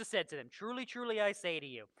 And Jesus said to them, Truly, truly, I say to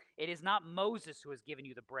you, it is not Moses who has given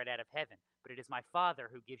you the bread out of heaven, but it is my Father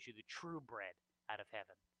who gives you the true bread out of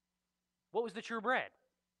heaven. What was the true bread?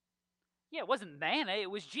 Yeah, it wasn't manna, it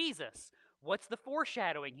was Jesus. What's the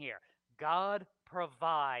foreshadowing here? God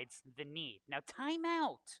provides the need. Now, time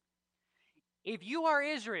out. If you are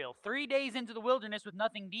Israel, 3 days into the wilderness with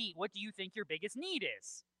nothing to eat, what do you think your biggest need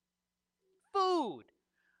is? Food.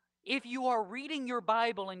 If you are reading your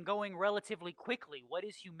Bible and going relatively quickly, what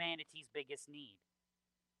is humanity's biggest need?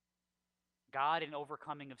 God and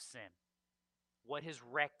overcoming of sin. What has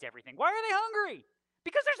wrecked everything? Why are they hungry?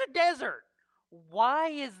 Because there's a desert. Why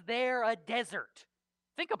is there a desert?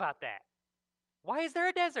 Think about that. Why is there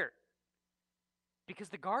a desert? Because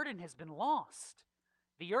the garden has been lost.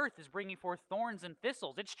 The earth is bringing forth thorns and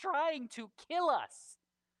thistles. It's trying to kill us.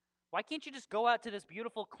 Why can't you just go out to this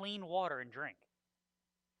beautiful, clean water and drink?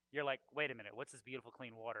 You're like, wait a minute, what's this beautiful,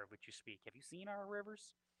 clean water of which you speak? Have you seen our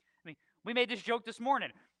rivers? I mean, we made this joke this morning.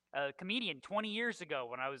 A comedian 20 years ago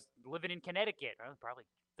when I was living in Connecticut, probably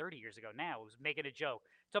 30 years ago now, was making a joke.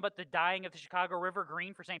 Talking about the dyeing of the Chicago River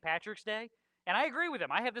green for St. Patrick's Day. And I agree with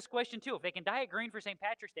him. I have this question too. If they can dye it green for St.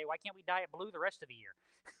 Patrick's Day, why can't we dye it blue the rest of the year?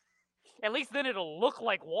 At least then it'll look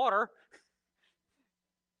like water.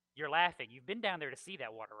 You're laughing. You've been down there to see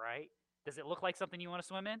that water, right? Does it look like something you want to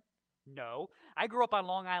swim in? No. I grew up on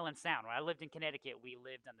Long Island Sound. When I lived in Connecticut, we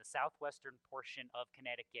lived on the southwestern portion of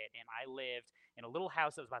Connecticut, and I lived in a little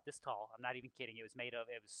house that was about this tall. I'm not even kidding. It was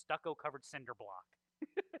stucco-covered cinder block.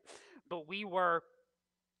 But we were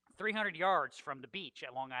 300 yards from the beach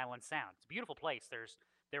at Long Island Sound. It's a beautiful place.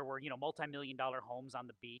 There were, multi-million-dollar homes on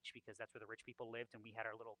the beach because that's where the rich people lived, and we had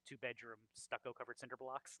our little two-bedroom stucco-covered cinder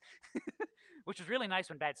blocks, which was really nice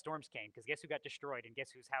when bad storms came because guess who got destroyed and guess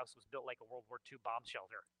whose house was built like a World War II bomb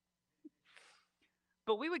shelter?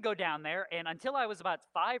 But we would go down there, and until I was about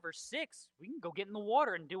 5 or 6, we can go get in the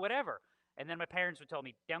water and do whatever. And then my parents would tell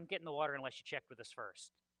me, don't get in the water unless you check with us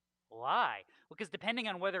first. Why? Because depending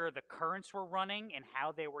on whether the currents were running and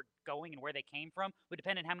how they were going and where they came from would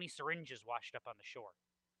depend on how many syringes washed up on the shore.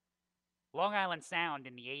 Long Island Sound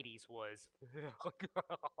in the 80s was,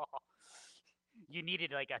 you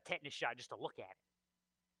needed like a tetanus shot just to look at it.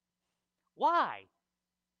 Why?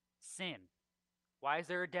 Sin. Why is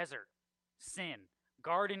there a desert? Sin.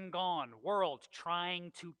 Garden gone. World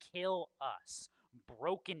trying to kill us.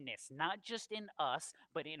 Brokenness, not just in us,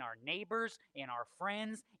 but in our neighbors, in our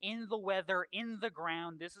friends, in the weather, in the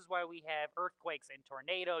ground. This is why we have earthquakes and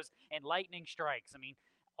tornadoes and lightning strikes. I mean,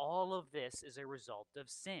 all of this is a result of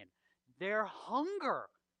sin. Their hunger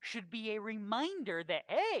should be a reminder that,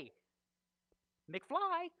 hey,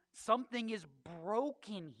 McFly, something is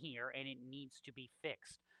broken here and it needs to be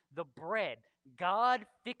fixed. The bread, God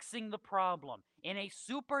fixing the problem in a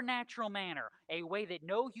supernatural manner, a way that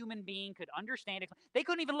no human being could understand. They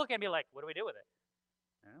couldn't even look at me like, what do we do with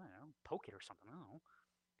it? I don't know, poke it or something. I don't know.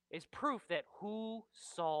 Is proof that who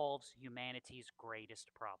solves humanity's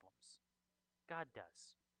greatest problems? God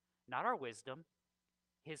does. Not our wisdom,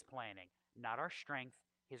 his planning. Not our strength,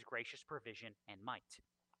 his gracious provision and might.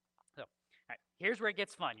 So, all right, here's where it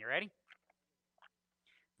gets fun. You ready?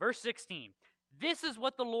 Verse 16. This is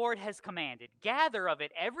what the Lord has commanded. Gather of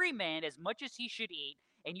it every man as much as he should eat,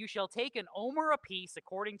 and you shall take an omer apiece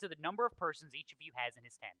according to the number of persons each of you has in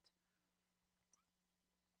his tent.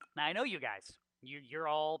 Now, I know you guys. You're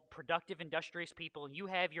all productive, industrious people, and you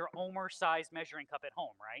have your omer-sized measuring cup at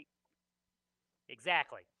home, right?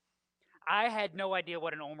 Exactly. I had no idea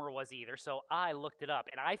what an omer was either, so I looked it up,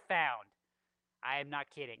 and I am not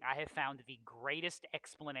kidding, I have found the greatest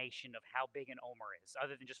explanation of how big an omer is,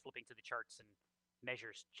 other than just flipping to the charts and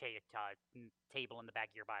measures table in the back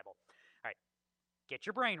of your Bible. All right, get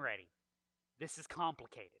your brain ready. This is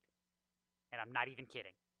complicated, and I'm not even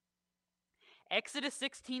kidding. Exodus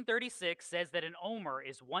 16:36 says that an omer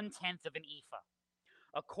is 1/10 of an ephah.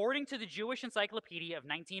 According to the Jewish Encyclopedia of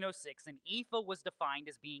 1906, an ephah was defined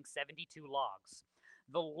as being 72 logs.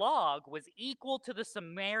 The log was equal to the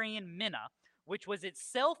Sumerian minna, which was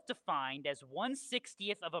itself defined as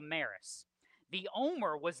 1/60th of a maris. The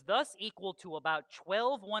omer was thus equal to about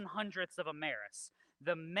 12 1/100ths of a maris.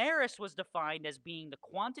 The maris was defined as being the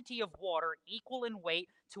quantity of water equal in weight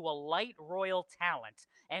to a light royal talent,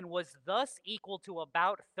 and was thus equal to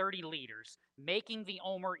about 30 liters, making the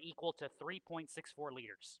omer equal to 3.64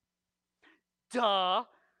 liters. Duh!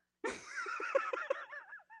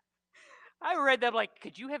 I read that like,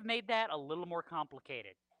 could you have made that a little more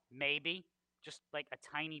complicated? Maybe. Just like a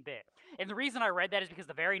tiny bit. And the reason I read that is because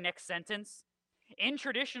the very next sentence, in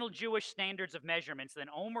traditional Jewish standards of measurements, an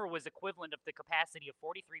omer was equivalent of the capacity of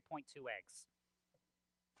 43.2 eggs.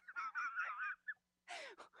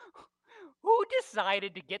 Who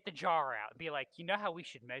decided to get the jar out and be like, you know how we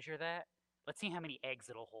should measure that? Let's see how many eggs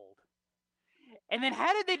it'll hold. And then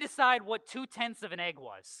how did they decide what 2/10 of an egg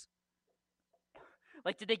was?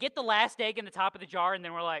 Like, did they get the last egg in the top of the jar and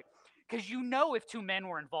then we're like, because you know if two men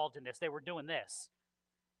were involved in this, they were doing this.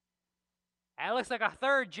 That looks like a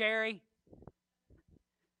third, Jerry.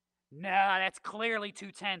 Nah, that's clearly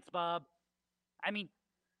 2/10, Bob. I mean,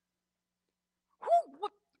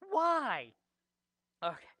 why?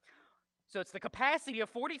 Okay. So it's the capacity of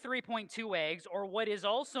 43.2 eggs, or what is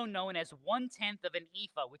also known as 1/10 of an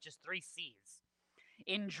ephah, which is 3 seahs.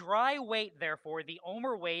 In dry weight, therefore, the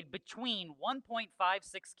omer weighed between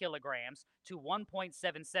 1.56 kilograms to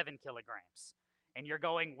 1.77 kilograms. And you're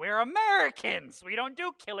going, we're Americans! We don't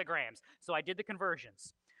do kilograms. So I did the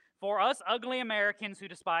conversions. For us ugly Americans who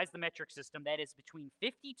despise the metric system, that is between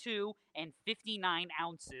 52 and 59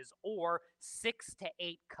 ounces, or 6 to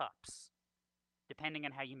 8 cups, depending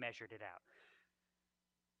on how you measured it out.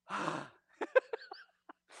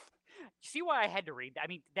 You see why I had to read that? I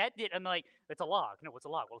mean, that did, I'm like, it's a log. No, what's a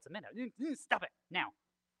log? Well, it's a minute. Stop it. Now,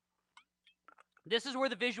 this is where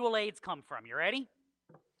the visual aids come from. You ready?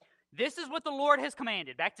 This is what the Lord has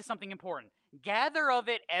commanded. Back to something important. Gather of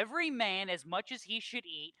it every man as much as he should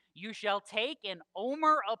eat. You shall take an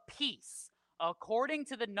omer apiece, according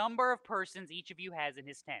to the number of persons each of you has in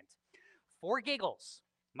his tent. For giggles,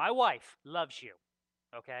 my wife loves you,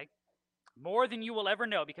 okay? More than you will ever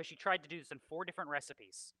know, because she tried to do this in 4 different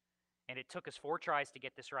recipes. And it took us 4 tries to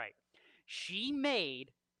get this right. She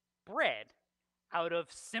made bread out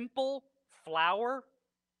of simple flour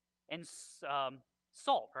and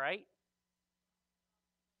salt, right?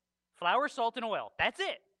 Flour, salt, and oil. That's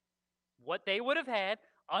it. What they would have had,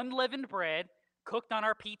 unleavened bread, cooked on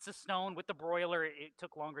our pizza stone with the broiler. It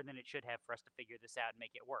took longer than it should have for us to figure this out and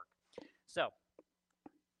make it work. So,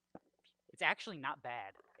 it's actually not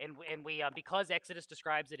bad. And we because Exodus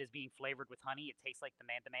describes it as being flavored with honey, it tastes like the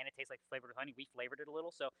manna tastes like flavored with honey. We flavored it a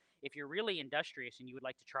little. So if you're really industrious and you would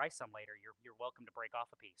like to try some later, you're welcome to break off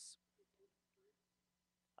a piece.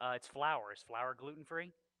 It's flour. Is flour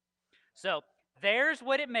gluten-free? So there's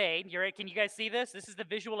what it made. Can you guys see this? This is the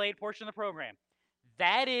visual aid portion of the program.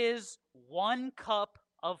 That is 1 cup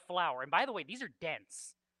of flour. And by the way, these are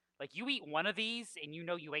dense. Like, you eat one of these and you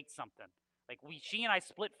know you ate something. Like, she and I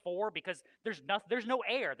split 4 because there's no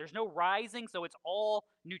air. There's no rising, so it's all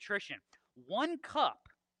nutrition. 1 cup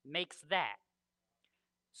makes that.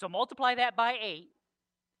 So multiply that by 8,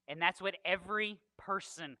 and that's what every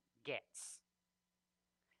person gets.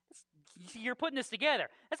 You're putting this together.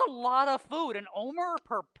 That's a lot of food. An omer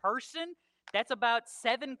per person? That's about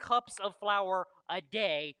 7 cups of flour a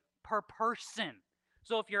day per person.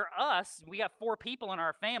 So if you're us, we got 4 people in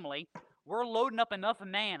our family, we're loading up enough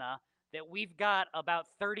manna that we've got about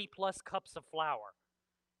 30 plus cups of flour.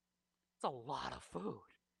 It's a lot of food.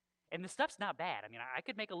 And the stuff's not bad. I mean, I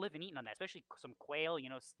could make a living eating on that, especially some quail,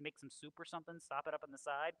 make some soup or something, stop it up on the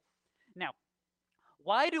side. Now,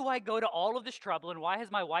 why do I go to all of this trouble, and why has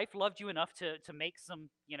my wife loved you enough to make some,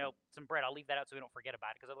 some bread? I'll leave that out so we don't forget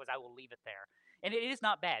about it, because otherwise I will leave it there. And it is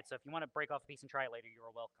not bad, so if you want to break off a piece and try it later, you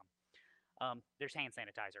are welcome. There's hand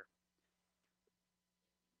sanitizer.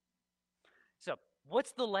 So,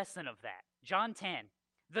 what's the lesson of that? John 10.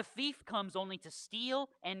 The thief comes only to steal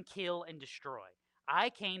and kill and destroy. I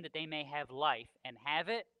came that they may have life and have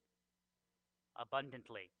it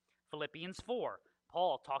abundantly. Philippians 4.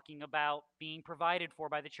 Paul talking about being provided for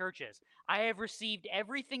by the churches. I have received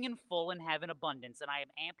everything in full and have an abundance, and I am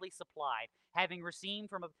amply supplied, having received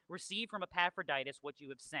from Epaphroditus what you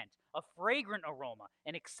have sent, a fragrant aroma,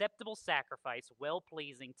 an acceptable sacrifice,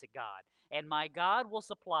 well-pleasing to God. And my God will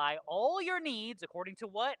supply all your needs according to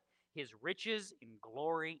what? His riches in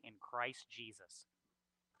glory in Christ Jesus.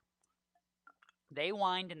 They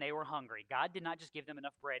whined and they were hungry. God did not just give them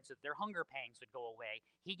enough bread so that their hunger pangs would go away.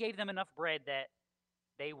 He gave them enough bread that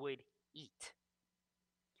they would eat.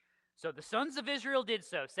 So the sons of Israel did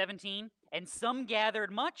so, 17, and some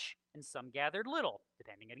gathered much and some gathered little,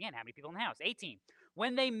 depending again how many people in the house. 18,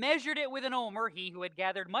 when they measured it with an omer, he who had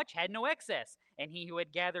gathered much had no excess, and he who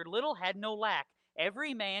had gathered little had no lack.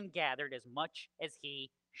 Every man gathered as much as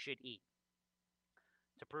he should eat.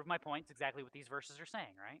 To prove my point, it's exactly what these verses are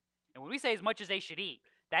saying, right? And when we say as much as they should eat,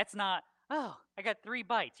 that's not, oh, I got 3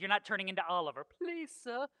 bites. You're not turning into Oliver. Please,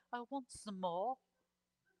 sir, I want some more.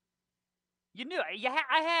 You knew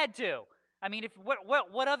I had to. I mean,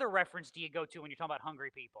 what other reference do you go to when you're talking about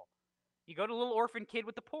hungry people? You go to the little orphan kid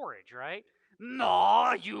with the porridge, right?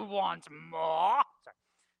 No, you want more? Sorry.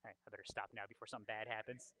 All right, I better stop now before something bad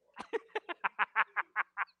happens.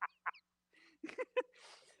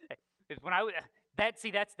 When I that's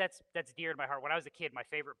dear to my heart. When I was a kid, my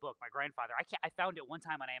favorite book, my grandfather, I found it one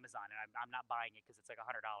time on Amazon, and I'm not buying it because it's like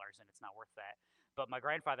 $100 and it's not worth that. But my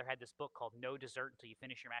grandfather had this book called No Dessert Until You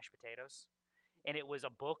Finish Your Mashed Potatoes. And it was a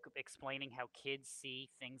book explaining how kids see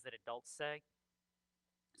things that adults say.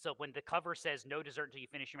 So when the cover says no dessert until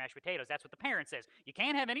you finish your mashed potatoes, that's what the parent says. You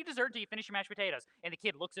can't have any dessert until you finish your mashed potatoes. And the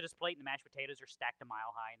kid looks at his plate and the mashed potatoes are stacked a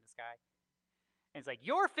mile high in the sky. And it's like,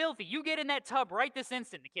 you're filthy. You get in that tub right this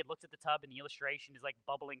instant. The kid looks at the tub and the illustration is like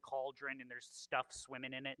bubbling cauldron and there's stuff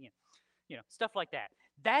swimming in it. Stuff like that.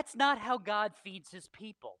 That's not how God feeds his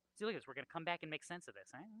people. See, look at this. We're going to come back and make sense of this.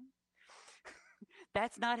 Right?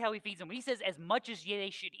 That's not how he feeds them. When he says as much as they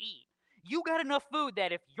should eat, you got enough food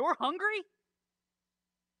that if you're hungry,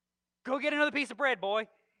 go get another piece of bread, boy.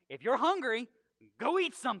 If you're hungry, go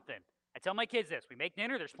eat something. I tell my kids this. We make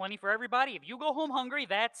dinner. There's plenty for everybody. If you go home hungry,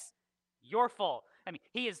 that's your fault. I mean,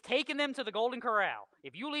 he has taken them to the Golden Corral.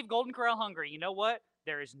 If you leave Golden Corral hungry, you know what?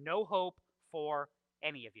 There is no hope for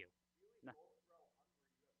any of you. No.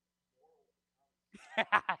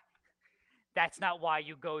 That's not why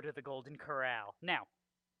you go to the Golden Corral. Now,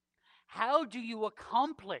 how do you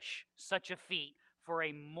accomplish such a feat for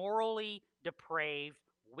a morally depraved,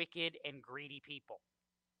 wicked, and greedy people?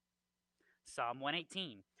 Psalm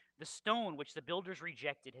 118. The stone which the builders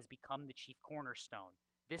rejected has become the chief cornerstone.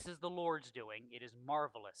 This is the Lord's doing. It is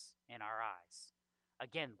marvelous in our eyes.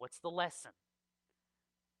 Again, what's the lesson?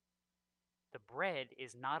 The bread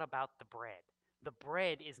is not about the bread. The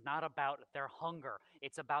bread is not about their hunger.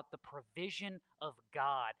 It's about the provision of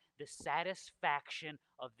God, the satisfaction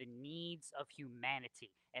of the needs of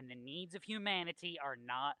humanity. And the needs of humanity are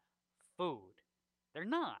not food. They're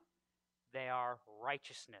not. They are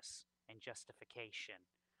righteousness and justification.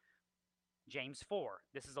 James 4.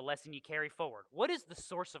 This is a lesson you carry forward. What is the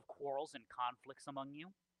source of quarrels and conflicts among you?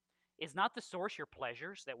 Is not the source your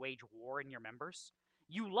pleasures that wage war in your members?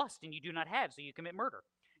 You lust and you do not have, so you commit murder.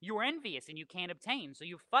 You are envious and you can't obtain, so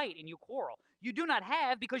you fight and you quarrel. You do not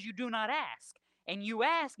have because you do not ask. And you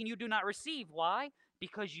ask and you do not receive. Why?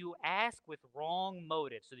 Because you ask with wrong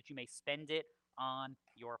motives, so that you may spend it on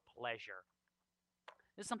your pleasure.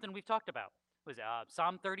 This is something we've talked about. What was it?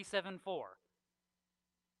 Psalm 37:4.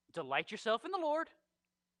 Delight yourself in the Lord,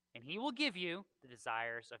 and he will give you the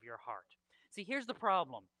desires of your heart. See, here's the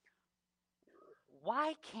problem.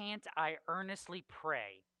 Why can't I earnestly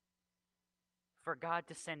pray for God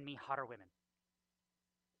to send me hotter women?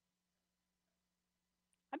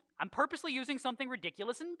 I'm purposely using something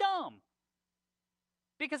ridiculous and dumb.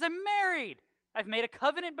 Because I'm married. I've made a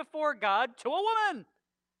covenant before God to a woman.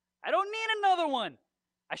 I don't need another one.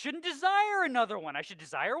 I shouldn't desire another one. I should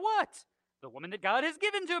desire what? the woman that God has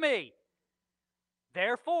given to me.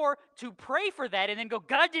 Therefore, to pray for that and then go,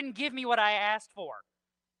 God didn't give me what I asked for.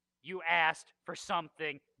 You asked for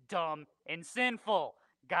something dumb and sinful.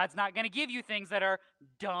 God's not going to give you things that are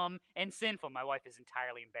dumb and sinful. My wife is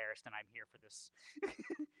entirely embarrassed, and I'm here for this.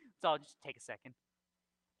 So I'll just take a second.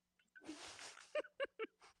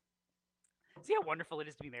 See how wonderful it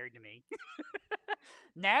is to be married to me?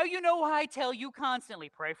 Now you know why I tell you constantly,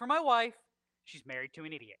 pray for my wife. She's married to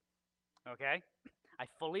an idiot. Okay? I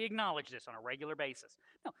fully acknowledge this on a regular basis.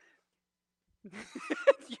 No.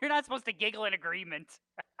 You're not supposed to giggle in agreement.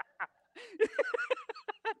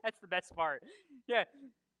 That's the best part. Yeah.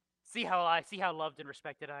 See how loved and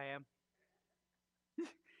respected I am?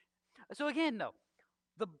 So again, though,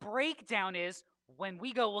 the breakdown is when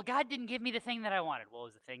we go, well, God didn't give me the thing that I wanted. Well,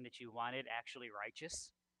 was the thing that you wanted actually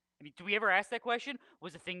righteous? I mean, do we ever ask that question?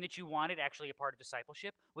 Was the thing that you wanted actually a part of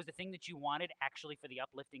discipleship? Was the thing that you wanted actually for the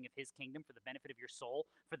uplifting of his kingdom, for the benefit of your soul,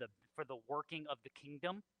 for the working of the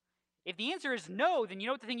kingdom? If the answer is no, then you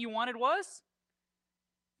know what the thing you wanted was?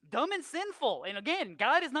 Dumb and sinful. And again,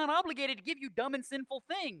 God is not obligated to give you dumb and sinful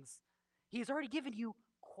things. He has already given you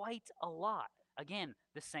quite a lot. Again,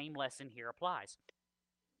 the same lesson here applies.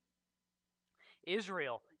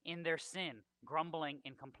 Israel, in their sin, grumbling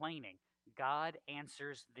and complaining, God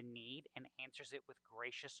answers the need and answers it with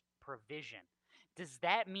gracious provision. Does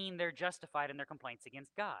that mean they're justified in their complaints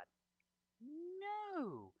against God?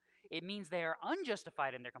 No. It means they are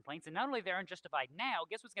unjustified in their complaints, and not only they're unjustified now,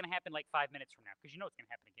 guess what's going to happen like 5 minutes from now? Because you know it's going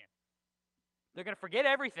to happen again. They're going to forget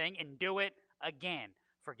everything and do it again,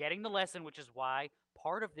 forgetting the lesson, which is why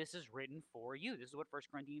part of this is written for you. This is what 1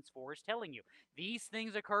 Corinthians 4 is telling you. These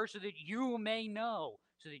things occur so that you may know,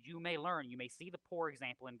 so that you may learn. You may see the poor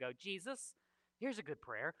example and go, Jesus, here's a good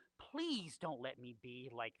prayer. Please don't let me be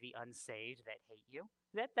like the unsaved that hate you.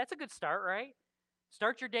 That's a good start, right?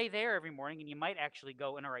 Start your day there every morning, and you might actually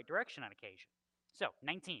go in the right direction on occasion. So,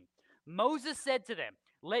 19. Moses said to them,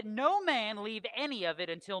 let no man leave any of it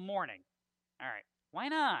until morning. All right, why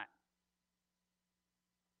not?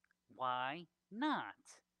 Why not?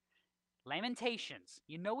 Lamentations.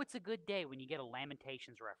 You know it's a good day when you get a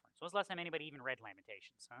Lamentations reference. When was the last time anybody even read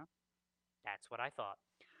Lamentations, huh? That's what I thought.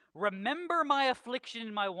 Remember my affliction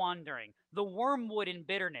and my wandering, the wormwood and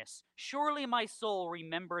bitterness. Surely my soul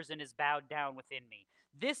remembers and is bowed down within me.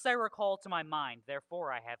 This I recall to my mind,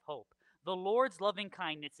 therefore I have hope. The Lord's loving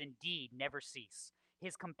kindness indeed never cease.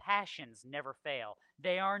 His compassions never fail.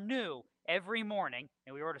 They are new every morning.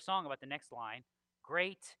 And we wrote a song about the next line.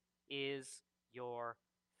 Great is your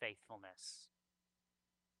faithfulness.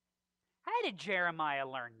 How did Jeremiah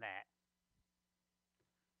learn that?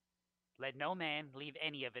 Let no man leave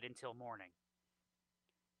any of it until morning.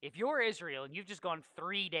 If you're Israel and you've just gone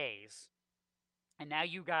 3 days, and now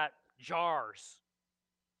you got jars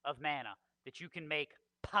of manna that you can make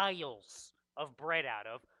piles of bread out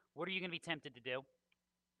of, what are you going to be tempted to do?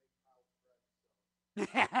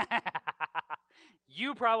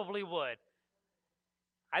 You probably would.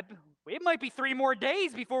 It might be 3 more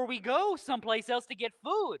days before we go someplace else to get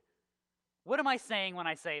food. What am I saying when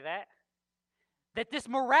I say that? That this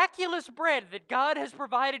miraculous bread that God has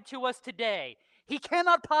provided to us today, he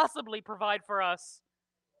cannot possibly provide for us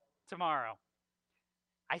tomorrow.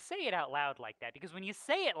 I say it out loud like that because when you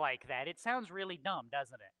say it like that, it sounds really dumb,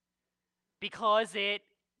 doesn't it? Because it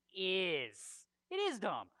is. It is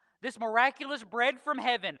dumb. This miraculous bread from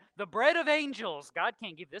heaven, the bread of angels. God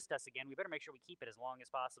can't give this to us again. We better make sure we keep it as long as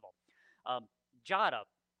possible. Jada,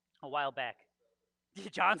 a while back.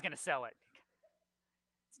 John's going to sell it.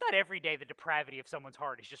 It's not every day the depravity of someone's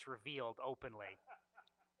heart is just revealed openly.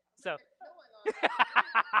 So,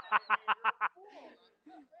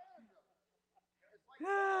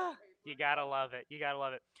 you gotta love it. You gotta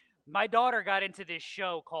love it. My daughter got into this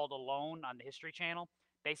show called Alone on the History Channel.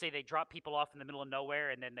 Basically, they drop people off in the middle of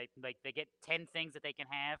nowhere, and then they get 10 things that they can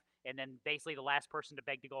have, and then basically the last person to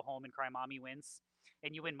beg to go home and cry mommy wins,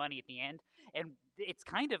 and you win money at the end. And it's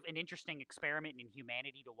kind of an interesting experiment in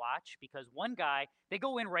humanity to watch because one guy, they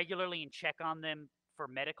go in regularly and check on them for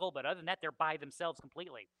medical, but other than that, they're by themselves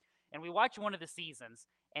completely. And we watched one of the seasons,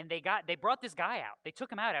 and they brought this guy out. They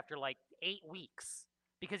took him out after like 8 weeks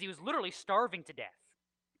because he was literally starving to death.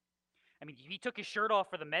 I mean, he took his shirt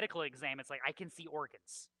off for the medical exam. It's like, I can see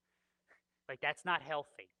organs. Like, that's not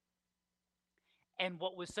healthy. And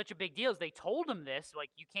what was such a big deal is they told him this,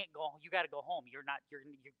 like, you can't go, you got to go home.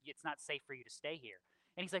 It's not safe for you to stay here.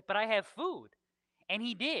 And he's like, but I have food. And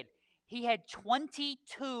he did. He had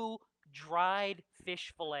 22 dried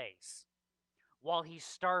fish fillets while he's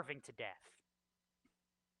starving to death.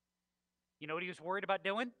 You know what he was worried about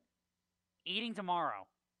doing? Eating tomorrow.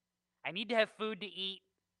 I need to have food to eat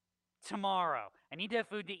tomorrow. I need to have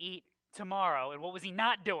food to eat tomorrow. And what was he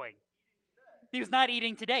not doing? He was not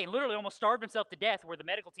eating today. And literally almost starved himself to death, where the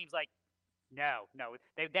medical team's like, no.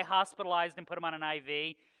 They hospitalized him, put him on an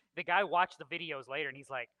IV. The guy watched the videos later, and he's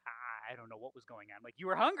like, I don't know what was going on. Like, you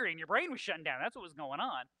were hungry, and your brain was shutting down. That's what was going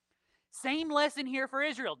on. Same lesson here for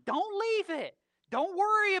Israel. Don't leave it. Don't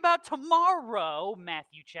worry about tomorrow,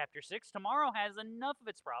 Matthew chapter 6. Tomorrow has enough of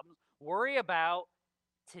its problems. Worry about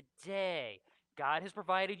today. God has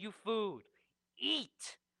provided you food.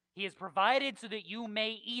 Eat. He has provided so that you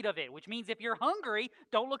may eat of it, which means if you're hungry,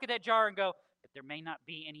 don't look at that jar and go, but there may not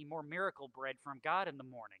be any more miracle bread from God in the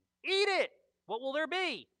morning. Eat it. What will there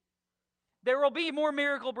be? There will be more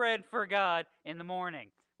miracle bread for God in the morning.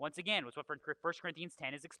 Once again, it's what 1 Corinthians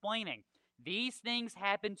 10 is explaining. These things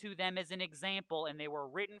happened to them as an example, and they were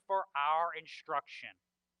written for our instruction.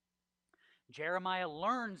 Jeremiah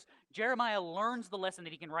learns the lesson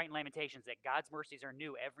that he can write in Lamentations, that God's mercies are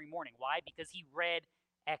new every morning. Why? Because he read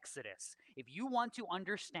Exodus. If you want to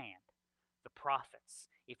understand the prophets,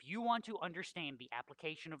 if you want to understand the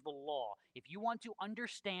application of the law, if you want to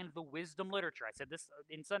understand the wisdom literature, I said this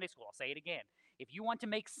in Sunday school, I'll say it again. If you want to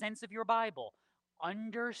make sense of your Bible,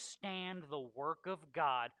 understand the work of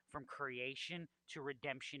God from creation to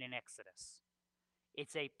redemption in Exodus.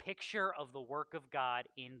 It's a picture of the work of God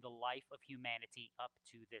in the life of humanity up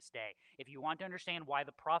to this day. If you want to understand why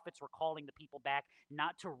the prophets were calling the people back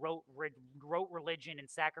not to rote religion and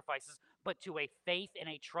sacrifices, but to a faith and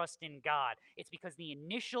a trust in God, it's because the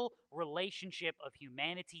initial relationship of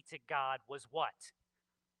humanity to God was what?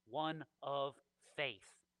 One of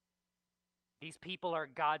faith. These people are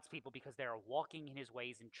God's people because they are walking in his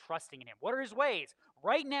ways and trusting in him. What are his ways?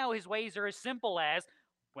 Right now, his ways are as simple as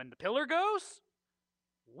when the pillar goes,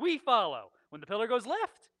 we follow. When the pillar goes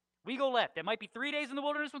left, we go left. It might be 3 days in the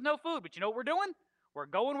wilderness with no food, but you know what we're doing? We're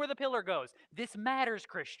going where the pillar goes. This matters,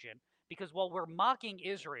 Christian, because while we're mocking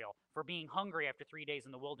Israel for being hungry after 3 days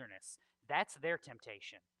in the wilderness, that's their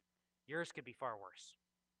temptation. Yours could be far worse.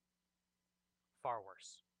 Far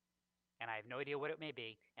worse. And I have no idea what it may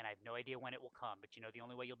be, and I have no idea when it will come. But you know the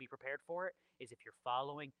only way you'll be prepared for it is if you're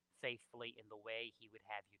following faithfully in the way he would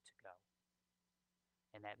have you to go.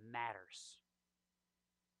 And that matters.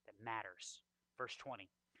 That matters. Verse 20.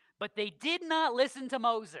 But they did not listen to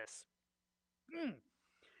Moses.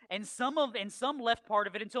 And some left part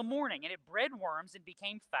of it until morning, and it bred worms and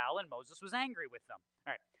became foul, and Moses was angry with them.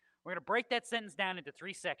 All right, we're going to break that sentence down into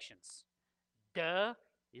 3 sections. Duh,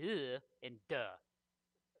 and duh.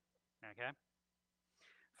 Okay?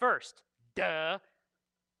 First, duh,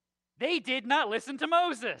 they did not listen to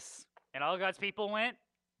Moses. And all God's people went,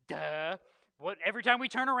 duh. Every time we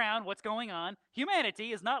turn around, what's going on?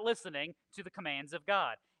 Humanity is not listening to the commands of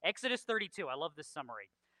God. Exodus 32, I love this summary.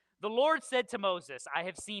 The Lord said to Moses, I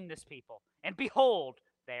have seen this people, and behold,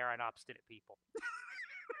 they are an obstinate people.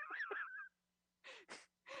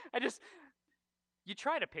 You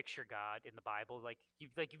try to picture God in the Bible,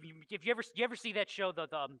 if you ever see that show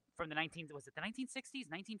from the 1960s,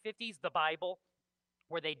 1950s, The Bible,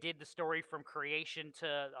 where they did the story from creation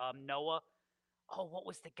to Noah. Oh, what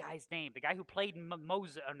was the guy's name? The guy who played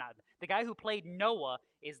Moses, or not? The guy who played Noah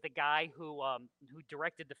is the guy who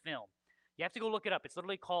directed the film. You have to go look it up. It's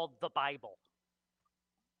literally called The Bible.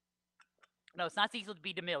 No, it's not Cecil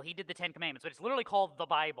B. DeMille. He did the 10 Commandments, but it's literally called The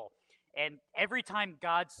Bible. And every time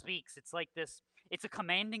God speaks, it's like this. It's a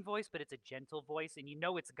commanding voice, but it's a gentle voice, and you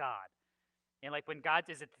know it's God. And like when God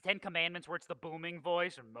is it the 10 Commandments where it's the booming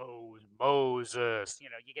voice, or Moses,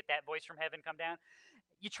 you get that voice from heaven come down.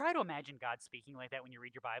 You try to imagine God speaking like that when you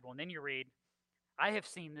read your Bible, and then you read, I have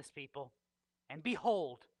seen this people, and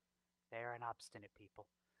behold, they are an obstinate people.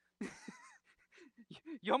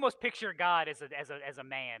 You almost picture God as a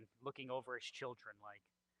man looking over his children like,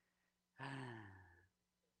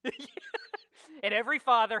 and every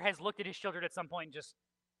father has looked at his children at some point and just,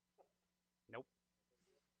 nope.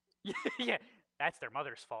 Yeah, that's their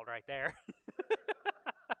mother's fault right there.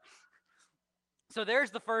 So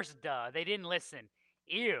there's the first duh. They didn't listen.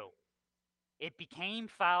 Ew. It became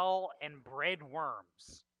foul and bred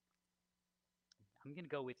worms. I'm going to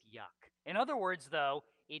go with yuck. In other words, though,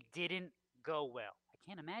 it didn't go well. I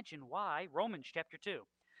can't imagine why. Romans chapter 2.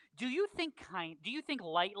 Do you think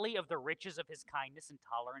lightly of the riches of his kindness and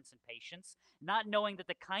tolerance and patience, not knowing that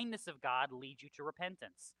the kindness of God leads you to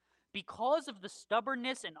repentance? Because of the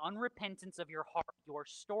stubbornness and unrepentance of your heart, you are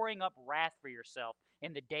storing up wrath for yourself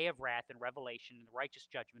in the day of wrath and revelation and the righteous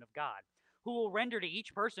judgment of God, who will render to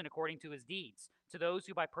each person according to his deeds, to those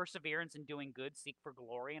who by perseverance in doing good seek for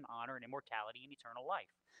glory and honor and immortality and eternal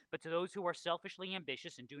life. But to those who are selfishly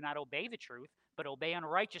ambitious and do not obey the truth, but obey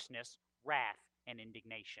unrighteousness, wrath, and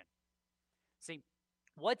indignation. See,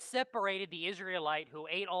 What separated the Israelite who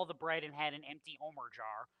ate all the bread and had an empty Homer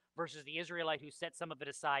jar versus the Israelite who set some of it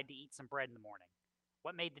aside to eat some bread in the morning?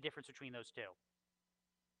 What made the difference between those two?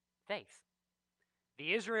 Faith.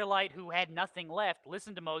 The Israelite who had nothing left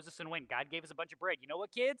listened to Moses and went, God gave us a bunch of bread. You know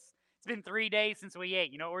what, kids? It's been 3 days since we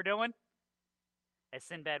ate. You know what we're doing? As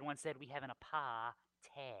Sinbad once said, we having a pie.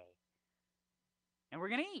 And we're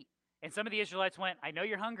going to eat. And some of the Israelites went, I know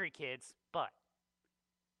you're hungry, kids, but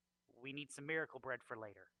we need some miracle bread for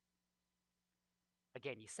later.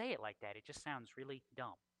 Again, you say it like that, it just sounds really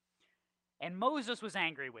dumb. And Moses was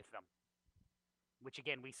angry with them, which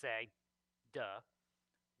again we say, duh,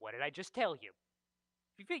 what did I just tell you?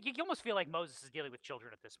 You almost feel like Moses is dealing with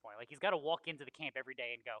children at this point. Like he's got to walk into the camp every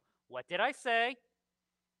day and go, what did I say?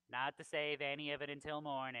 Not to save any of it until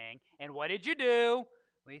morning. And what did you do?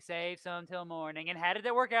 We saved some till morning. And how did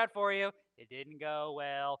that work out for you? It didn't go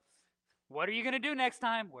well. What are you going to do next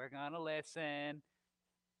time? We're going to listen.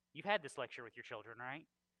 You've had this lecture with your children, right?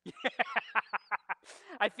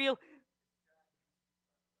 I feel...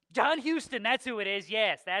 John Huston, that's who it is.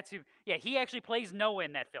 Yes, that's who. Yeah, he actually plays Noah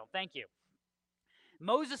in that film. Thank you.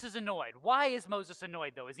 Moses is annoyed. Why is Moses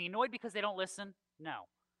annoyed, though? Is he annoyed because they don't listen? No.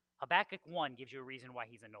 Habakkuk 1 gives you a reason why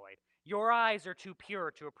he's annoyed. Your eyes are too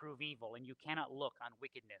pure to approve evil, and you cannot look on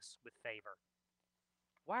wickedness with favor.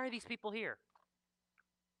 Why are these people here?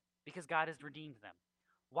 Because God has redeemed them.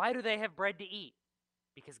 Why do they have bread to eat?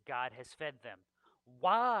 Because God has fed them.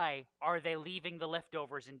 Why are they leaving the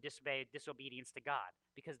leftovers in disobedience to God?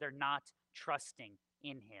 Because they're not trusting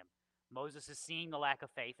in him. Moses is seeing the lack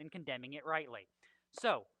of faith and condemning it rightly.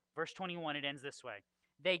 So, verse 21, it ends this way.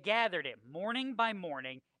 They gathered it morning by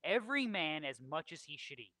morning, every man as much as he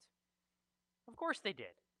should eat. Of course they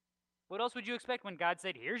did. What else would you expect when God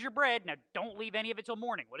said, here's your bread, now don't leave any of it till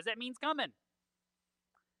morning? What does that mean is coming?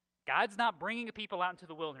 God's not bringing a people out into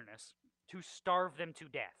the wilderness to starve them to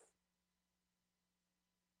death.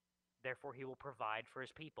 Therefore, he will provide for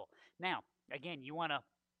his people. Now, again, you want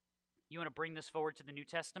to bring this forward to the New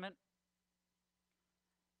Testament?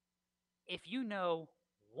 If you know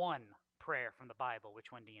one prayer from the Bible,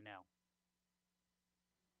 which one do you know?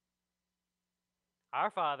 Our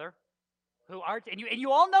Father, who art, and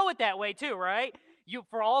you all know it that way too, right?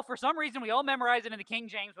 For some reason, we all memorize it in the King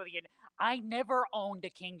James. I never owned a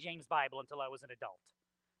King James Bible until I was an adult.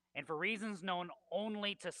 And for reasons known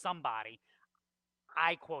only to somebody,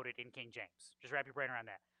 I quote it in King James. Just wrap your brain around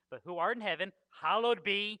that. But who art in heaven, hallowed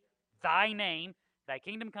be thy name. Thy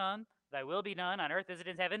kingdom come, thy will be done on earth as it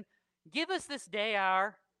is in heaven. Give us this day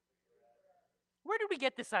our... Where did we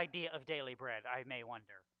get this idea of daily bread, I may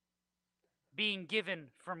wonder? Being given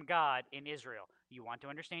from God in Israel. You want to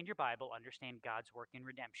understand your Bible, understand God's work in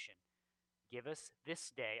redemption. Give us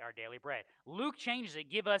this day our daily bread. Luke changes it.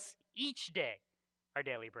 Give us each day our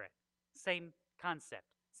daily bread. Same concept,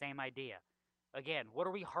 same idea. Again, what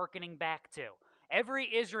are we hearkening back to? Every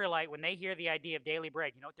Israelite, when they hear the idea of daily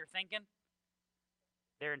bread, you know what they're thinking?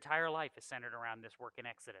 Their entire life is centered around this work in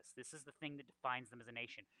Exodus. This is the thing that defines them as a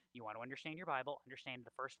nation. You want to understand your Bible, understand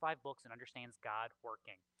the first 5 books, and understands God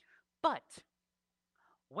working. But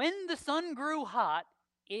when the sun grew hot,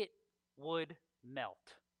 it would melt.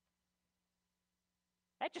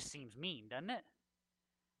 That just seems mean, doesn't it?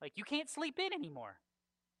 Like, you can't sleep in anymore.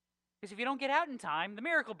 Because if you don't get out in time, the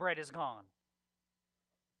miracle bread is gone.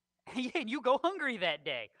 And you go hungry that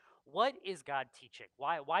day. What is God teaching?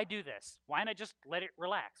 Why do this? Why not just let it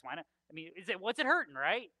relax? Why not? I mean, what's it hurting,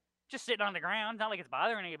 right? Just sitting on the ground. Not like it's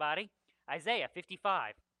bothering anybody. Isaiah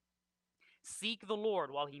 55. Seek the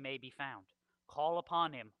Lord while he may be found. Call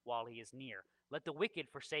upon him while he is near. Let the wicked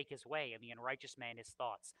forsake his way, and the unrighteous man his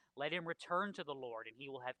thoughts. Let him return to the Lord, and he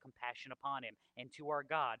will have compassion upon him, and to our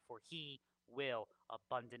God, for he will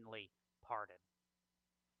abundantly pardon.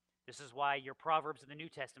 This is why your Proverbs in the New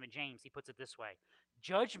Testament, James, he puts it this way.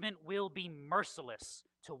 Judgment will be merciless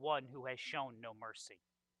to one who has shown no mercy.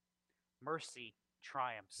 Mercy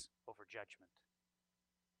triumphs over judgment.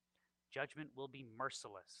 Judgment will be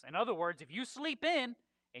merciless. In other words, if you sleep in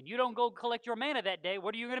and you don't go collect your manna that day,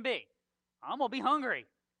 what are you going to be? I'm going to be hungry.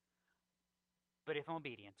 But if I'm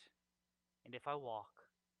obedient, and if I walk,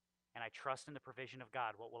 and I trust in the provision of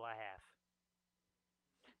God, what will I have?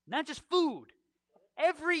 Not just food.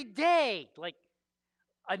 Every day. Like,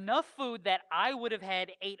 enough food that I would have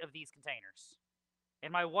had 8 of these containers.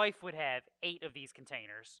 And my wife would have 8 of these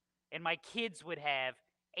containers. And my kids would have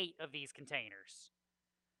 8 of these containers.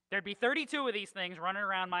 There'd be 32 of these things running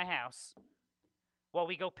around my house while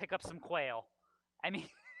we go pick up some quail. I mean,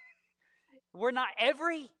 we're not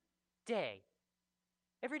every day.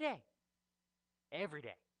 Every day. Every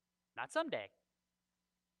day. Not someday.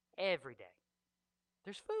 Every day.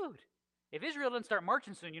 There's food. If Israel doesn't start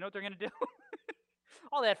marching soon, you know what they're going to do?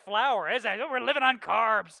 All that flour, we're living on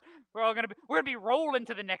carbs. We're gonna be rolling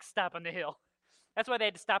to the next stop on the hill. That's why they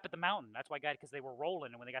had to stop at the mountain. That's why because they were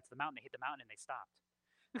rolling, and when they got to the mountain, they hit the mountain and they stopped.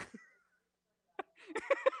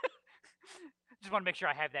 Just want to make sure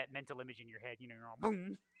I have that mental image in your head. You know, you're all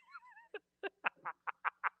boom.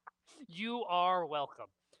 You are welcome.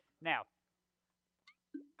 Now,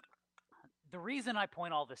 the reason I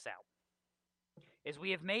point all this out is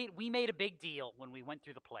we made a big deal when we went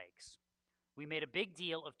through the plagues. We made a big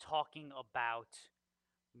deal of talking about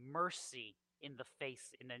mercy in the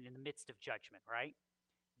midst of judgment, right?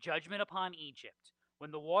 Judgment upon Egypt.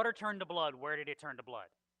 When the water turned to blood, where did it turn to blood?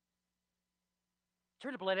 It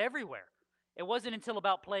turned to blood everywhere. It wasn't until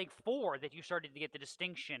about plague 4 that you started to get the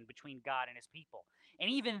distinction between God and his people. And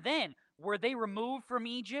even then, were they removed from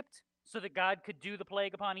Egypt so that God could do the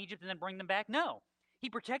plague upon Egypt and then bring them back? No. He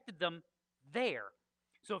protected them there.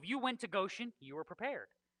 So if you went to Goshen, you were prepared.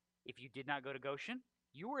 If you did not go to Goshen,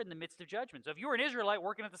 you were in the midst of judgment. So if you were an Israelite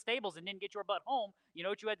working at the stables and didn't get your butt home, you know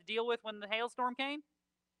what you had to deal with when the hailstorm came?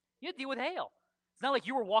 You had to deal with hail. It's not like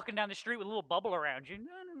you were walking down the street with a little bubble around you. No.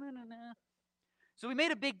 So we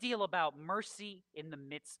made a big deal about mercy in the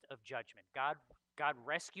midst of judgment. God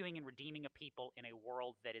rescuing and redeeming a people in a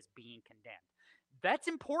world that is being condemned. That's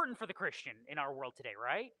important for the Christian in our world today,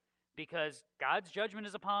 right? Because God's judgment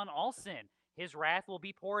is upon all sin. His wrath will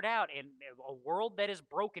be poured out, and a world that is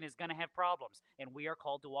broken is going to have problems, and we are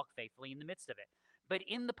called to walk faithfully in the midst of it. But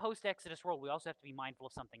in the post-Exodus world, we also have to be mindful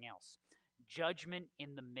of something else. Judgment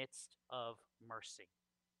in the midst of mercy.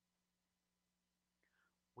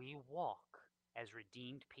 We walk as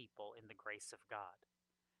redeemed people in the grace of God,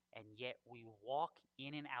 and yet we walk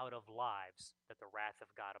in and out of lives that the wrath of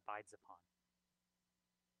God abides upon.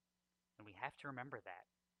 And we have to remember that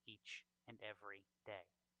each and every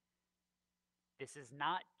day. This is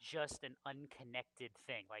not just an unconnected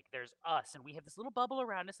thing. Like there's us and we have this little bubble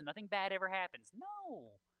around us and nothing bad ever happens.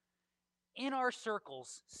 No. In our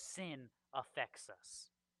circles, sin affects us.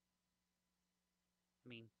 I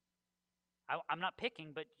mean, I'm not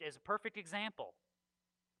picking, but as a perfect example,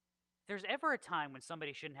 if there's ever a time when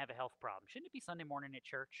somebody shouldn't have a health problem, shouldn't it be Sunday morning at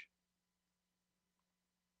church?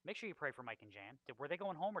 Make sure you pray for Mike and Jan. Were they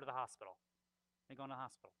going home or to the hospital? They're going to the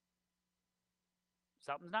hospital.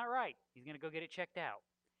 Something's not right. He's going to go get it checked out.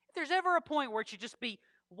 If there's ever a point where it should just be,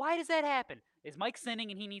 why does that happen? Is Mike sinning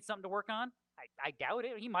and he needs something to work on? I doubt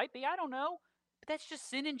it. He might be. I don't know. But that's just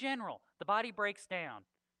sin in general. The body breaks down.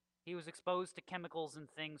 He was exposed to chemicals and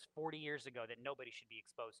things 40 years ago that nobody should be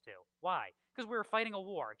exposed to. Why? Because we were fighting a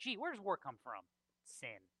war. Gee, where does war come from?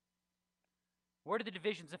 Sin. Where did the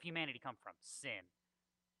divisions of humanity come from? Sin.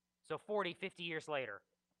 So 40, 50 years later,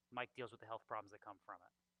 Mike deals with the health problems that come from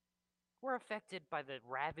it. We're affected by the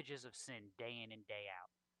ravages of sin day in and day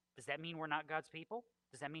out. Does that mean we're not God's people?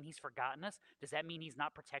 Does that mean he's forgotten us? Does that mean he's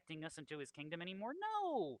not protecting us into his kingdom anymore?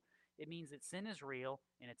 No. It means that sin is real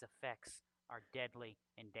and its effects are deadly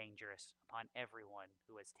and dangerous upon everyone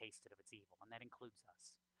who has tasted of its evil, and that includes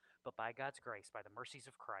us. But by God's grace, by the mercies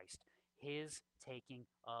of Christ, his taking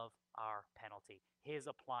of our penalty, his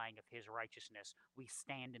applying of his righteousness, we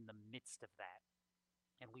stand in the midst of that.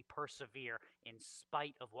 And we persevere in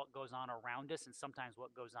spite of what goes on around us and sometimes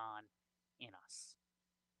what goes on in us.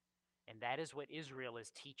 And that is what Israel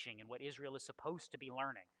is teaching and what Israel is supposed to be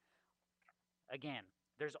learning. Again,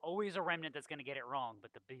 there's always a remnant that's going to get it wrong,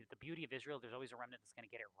 but the beauty of Israel, there's always a remnant that's going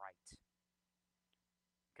to get it right.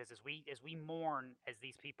 Because as we mourn as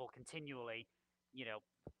these people continually,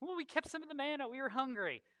 we kept some of the manna, we were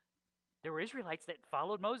hungry. There were Israelites that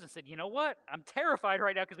followed Moses and said, you know what? I'm terrified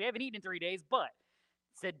right now because we haven't eaten in 3 days, but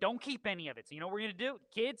said, don't keep any of it. So you know what we're going to do?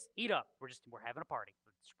 Kids, eat up. We're having a party.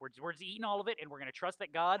 We're just eating all of it, and we're going to trust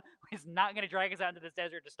that God is not going to drag us out into this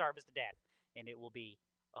desert to starve us to death. And it will be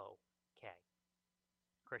okay.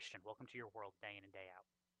 Christian, welcome to your world day in and day out.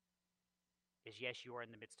 Yes, you are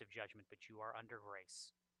in the midst of judgment, but you are under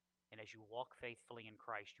grace. And as you walk faithfully in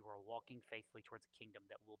Christ, you are walking faithfully towards a kingdom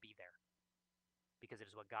that will be there. Because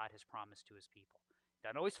it is what God has promised to his people.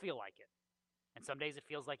 Doesn't always feel like it. And some days it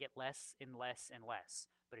feels like it less and less and less,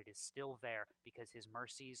 but it is still there because his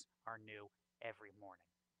mercies are new every morning.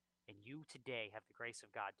 And you today have the grace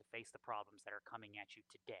of God to face the problems that are coming at you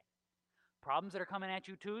today. Problems that are coming at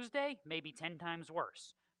you Tuesday may be 10 times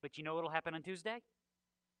worse, but you know what will happen on Tuesday?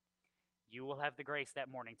 You will have the grace that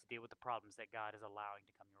morning to deal with the problems that God is allowing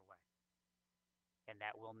to come your way. And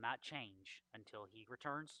that will not change until he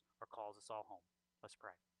returns or calls us all home. Let's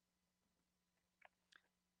pray.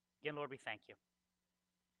 Again, Lord, we thank you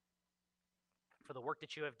for the work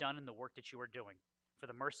that you have done and the work that you are doing, for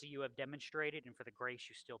the mercy you have demonstrated and for the grace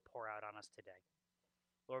you still pour out on us today.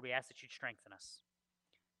 Lord, we ask that you'd strengthen us,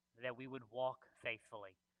 that we would walk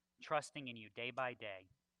faithfully, trusting in you day by day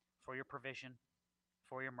for your provision,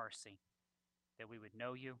 for your mercy, that we would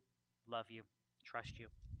know you, love you, trust you,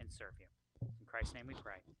 and serve you. In Christ's name we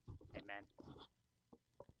pray. Amen.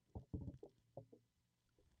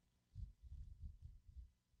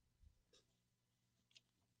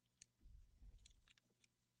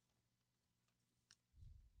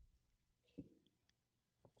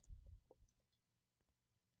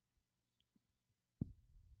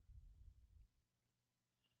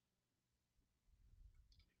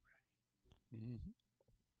 Mhm.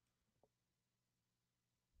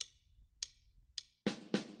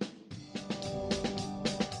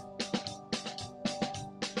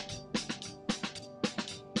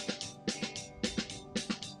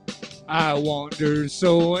 I wander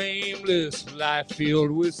so aimless, life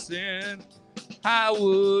filled with sin. I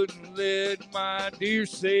wouldn't let my dear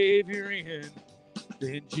Savior in.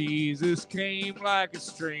 Then Jesus came like a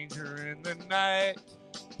stranger in the night.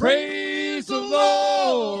 Praise the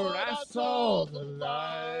Lord, I saw the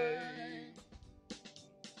light.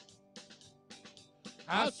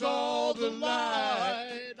 I saw the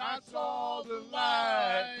light, I saw the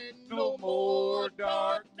light. No more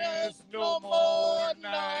darkness, no more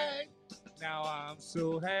night. Now I'm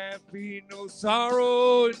so happy, no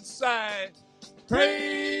sorrow inside.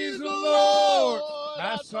 Praise the Lord,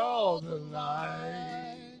 I saw the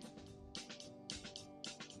light.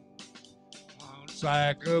 Once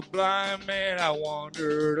like a blind man, I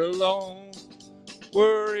wandered alone.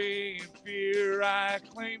 Worry and fear I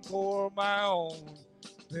claimed for my own.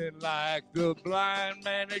 Then like the blind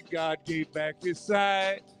man that God gave back his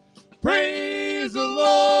sight. Praise the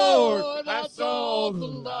Lord, I saw the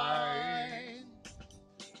light.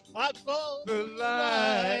 I saw The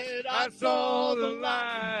light, I saw the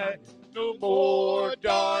light. No more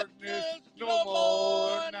darkness, no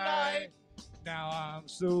more night. Now I'm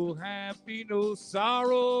so happy, no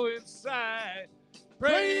sorrow inside.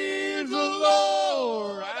 Praise the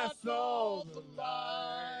Lord, I saw the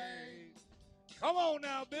light. Come on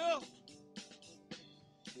now, Bill.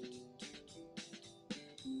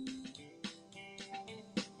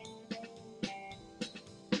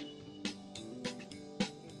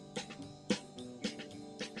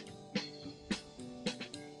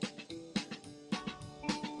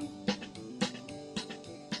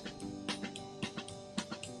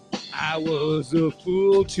 I was a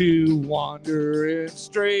fool to wander and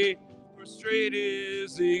stray, for straight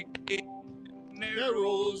is the gate,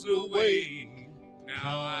 narrow's the way.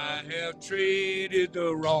 Now I have traded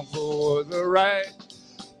the wrong for the right.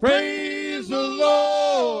 Praise the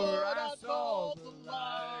Lord, I saw the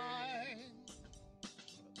light.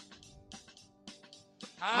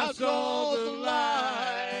 I saw the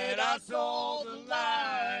light, I saw the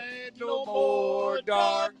light. No more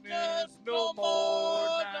darkness, no more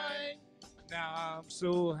night. Now I'm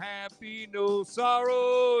so happy, no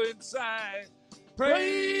sorrow inside.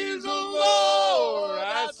 Praise the Lord,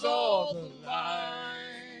 I saw the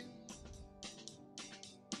light.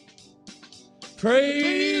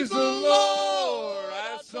 Praise the Lord,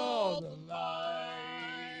 I saw the light.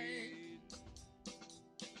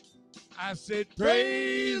 I said,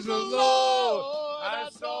 praise the Lord, I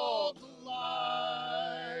saw the light.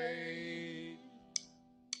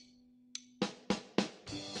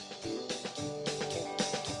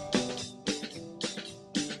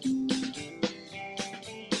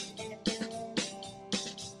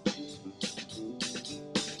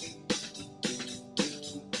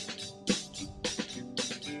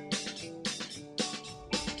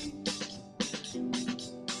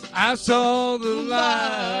 I saw the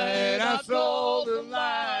light, I saw the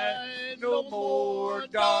light. No more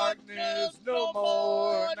darkness, no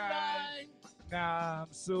more night. Now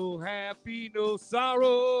I'm so happy, no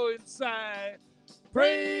sorrow inside.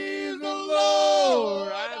 Praise the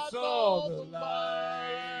Lord, I saw the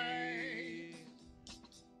light.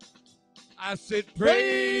 I said,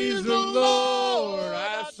 praise the Lord,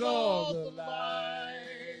 I saw the light.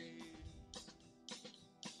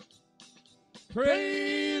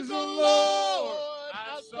 Praise the Lord,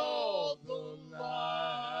 I saw the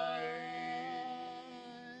light.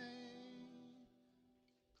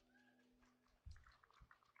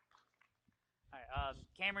 All right,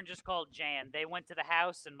 Cameron just called Jan. They went to the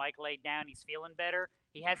house and Mike laid down. He's feeling better.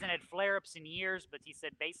 He hasn't had flare ups in years, but he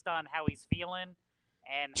said based on how he's feeling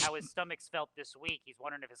and how his stomach's felt this week, he's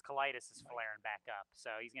wondering if his colitis is flaring back up.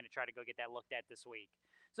 So he's going to try to go get that looked at this week.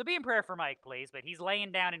 So be in prayer for Mike, please. But he's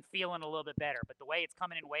laying down and feeling a little bit better. But the way it's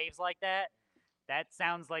coming in waves like that, that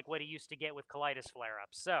sounds like what he used to get with colitis flare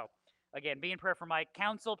ups. So again, be in prayer for Mike.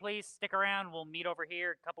 Council, please stick around. We'll meet over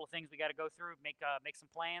here. A couple of things we got to go through. Make some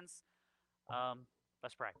plans.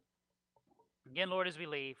 Let's pray. Again, Lord, as we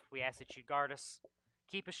leave, we ask that you guard us,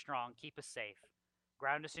 keep us strong, keep us safe,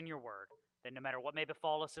 ground us in your word, that no matter what may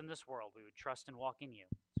befall us in this world, we would trust and walk in you.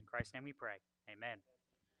 In Christ's name we pray. Amen.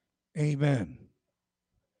 Amen.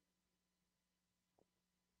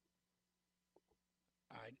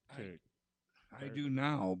 I do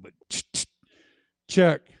now, but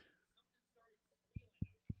check.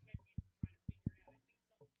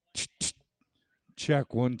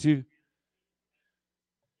 Check 1, 2.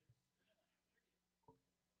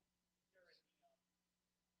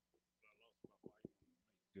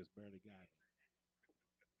 Just barely got it.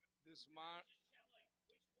 This